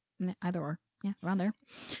 3, either or, yeah, around there.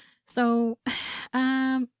 So,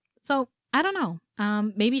 so I don't know.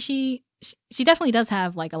 Maybe she definitely does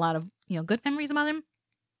have like a lot of good memories about him,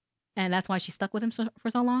 and that's why she stuck with him for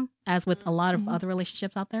so long, as with a lot of other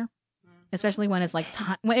relationships out there. especially when it's like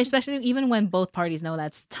time. Especially even when both parties know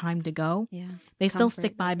that's time to go, Yeah. they still Comfort,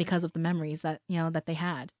 stick by yeah. because of the memories that that they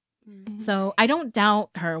had. Mm-hmm. So I don't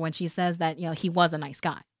doubt her when she says that he was a nice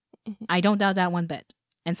guy. Mhm. I don't doubt that one bit.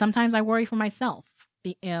 And sometimes I worry for myself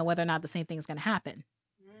whether or not the same thing is going to happen.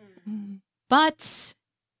 Mhm. But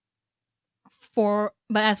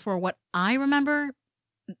as for what I remember,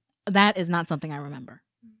 that is not something I remember.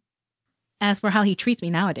 As for how he treats me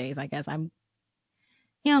nowadays, I guess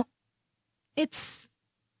it's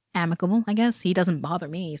amicable. I guess he doesn't bother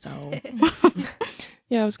me, so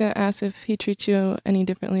Yeah, I was gonna ask if he treats you any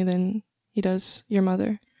differently than he does your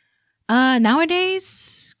mother.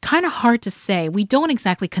 Nowadays, kind of hard to say. We don't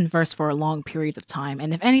exactly converse for long periods of time,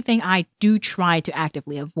 and if anything, I do try to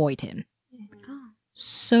actively avoid him. Oh.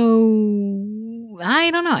 So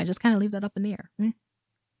I don't know. I just kind of leave that up in the air.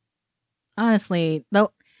 Honestly,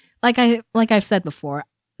 though, like I've said before,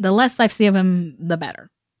 the less I see of him, the better.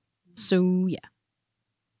 So yeah.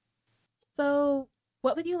 So,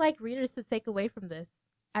 what would you like readers to take away from this?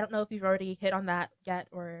 I don't know if you've already hit on that yet,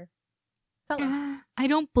 or tell us. I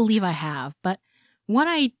don't believe I have, but what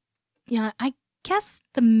I guess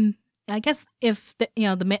if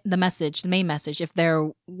the message, the main message, if there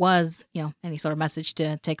was any sort of message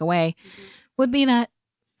to take away, would be that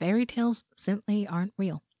fairy tales simply aren't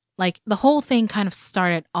real. Like the whole thing kind of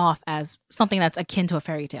started off as something that's akin to a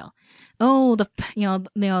fairy tale. Oh, the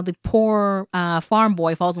poor farm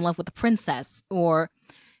boy falls in love with the princess, or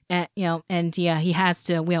he has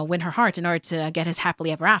to win her heart in order to get his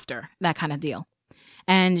happily ever after, that kind of deal.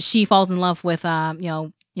 And she falls in love with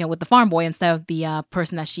with the farm boy instead of the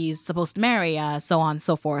person that she's supposed to marry, so on and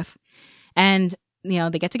so forth. And they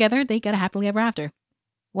get together, they get a happily ever after.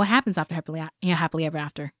 What happens after happily ever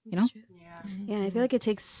after? Yeah, I feel like it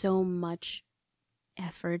takes so much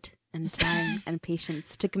effort and time and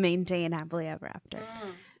patience to maintain happily ever after.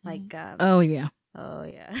 Like, Oh yeah. oh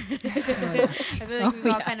yeah. I feel like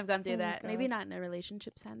we've all kind of gone through Oh my that. Maybe God. not in a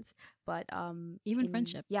relationship sense, but Even in-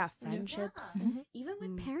 friendship. Yeah, friendships. Mhm. Even with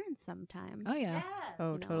Mm. parents sometimes. Oh yeah.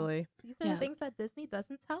 Oh, You know. totally. These are Yeah. the things that Disney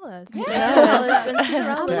doesn't tell us. Yeah. They just tell us in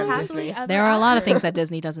Cinderella Damn happily Disney. ever There are a lot of after. things that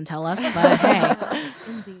Disney doesn't tell us, but hey.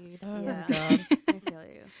 Indeed. Oh, Yeah. God. I feel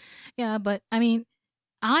you. Yeah, but I mean,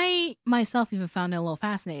 I myself even found it a little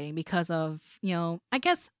fascinating because of, I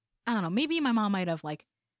guess, I don't know, maybe my mom might have like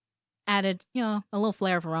added, a little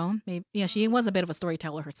flair of her own. Maybe, she was a bit of a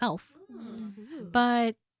storyteller herself.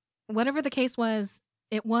 But whatever the case was,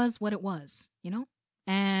 it was what it was,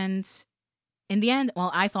 And in the end,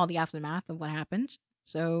 well, I saw the aftermath of what happened.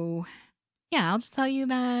 So, yeah, I'll just tell you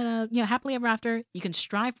that, happily ever after, you can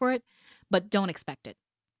strive for it, but don't expect it,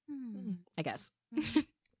 I guess.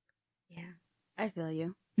 Yeah, I feel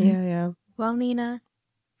you. Yeah, yeah. Well, Nina,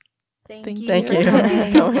 Thank thank you. Thank for you.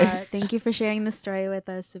 coming. So Uh, thank you for sharing the story with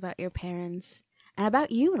us about your parents and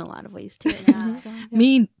about you in a lot of ways too. Yeah. So,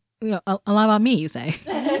 Me, a lot about me, you say.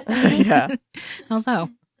 Yeah. How so?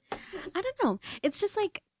 I don't know. It's just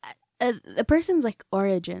like a person's like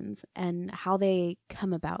origins and how they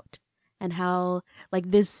come about, and how like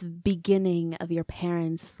this beginning of your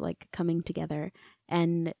parents like coming together,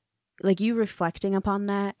 and like you reflecting upon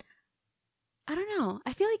that. I don't know.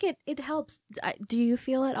 I feel like it helps. Do you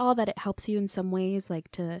feel at all that it helps you in some ways, like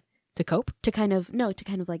to cope? kind of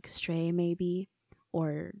like stray maybe,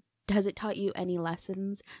 or has it taught you any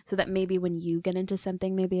lessons so that maybe when you get into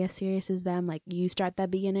something maybe as serious as them, like you start that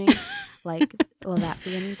beginning, like will that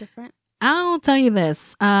be any different? I'll tell you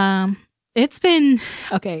this. It's been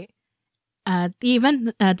okay. The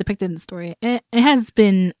event depicted in the story, it has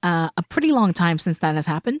been a pretty long time since that has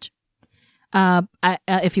happened.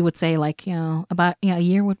 If you would say like about a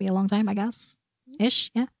year would be a long time, I guess, ish.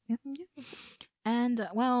 Yeah. And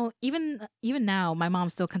well, even now, my mom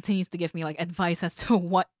still continues to give me like advice as to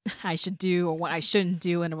what I should do or what I shouldn't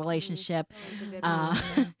do in a relationship.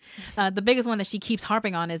 The biggest one that she keeps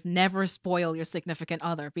harping on is never spoil your significant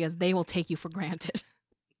other because they will take you for granted.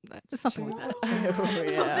 That's Something true. like that. Oh,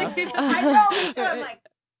 yeah. I know, me too. I'm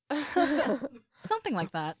like, Something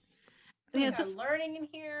like that. yeah, Yeah, just learning in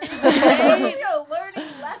here. Learning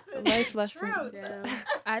lessons. Life lessons. Truths. Yeah.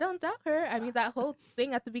 I don't doubt her. I mean, that whole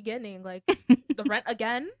thing at the beginning, like the rent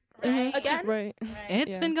again, Right. again. Right.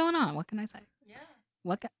 it's Yeah. been going on. What can I say?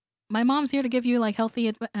 Yeah. My mom's here to give you like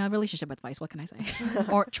healthy relationship advice. What can I say?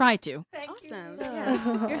 Or try to. Thank Awesome. you.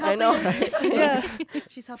 Yeah. You're I know, helping us. right? Yeah.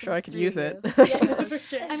 She's helping Sure, I us could through use you. it. Yeah, for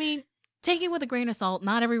sure. I mean, take it with a grain of salt.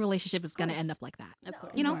 Not every relationship is going to course. end up like that. Of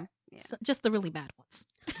course. You know? Yeah. Just the really bad ones.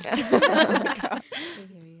 I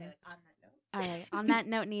hear you. All right. On that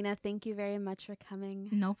note, Nina, thank you very much for coming.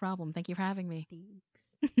 No problem. Thank you for having me.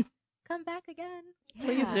 Thanks. come back again.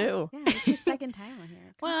 Please do. Yeah, it's your second time on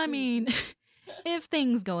here. Well, I mean, if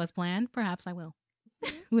things go as planned, perhaps I will.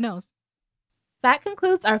 Who knows? That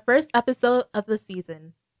concludes our first episode of the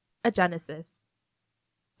season, A Genesis.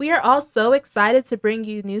 We are all so excited to bring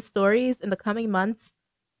you new stories in the coming months,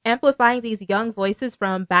 amplifying these young voices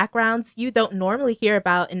from backgrounds you don't normally hear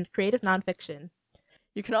about in creative nonfiction.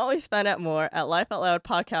 You can always find out more at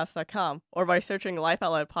lifeoutloudpodcast.com or by searching Life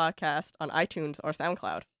Out Loud Podcast on iTunes or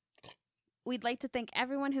SoundCloud. We'd like to thank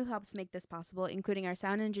everyone who helps make this possible, including our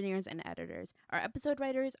sound engineers and editors, our episode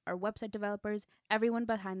writers, our website developers, everyone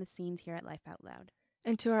behind the scenes here at Life Out Loud.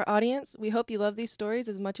 And to our audience, we hope you love these stories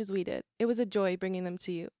as much as we did. It was a joy bringing them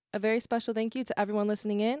to you. A very special thank you to everyone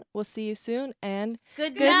listening in. We'll see you soon, and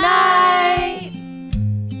Good night!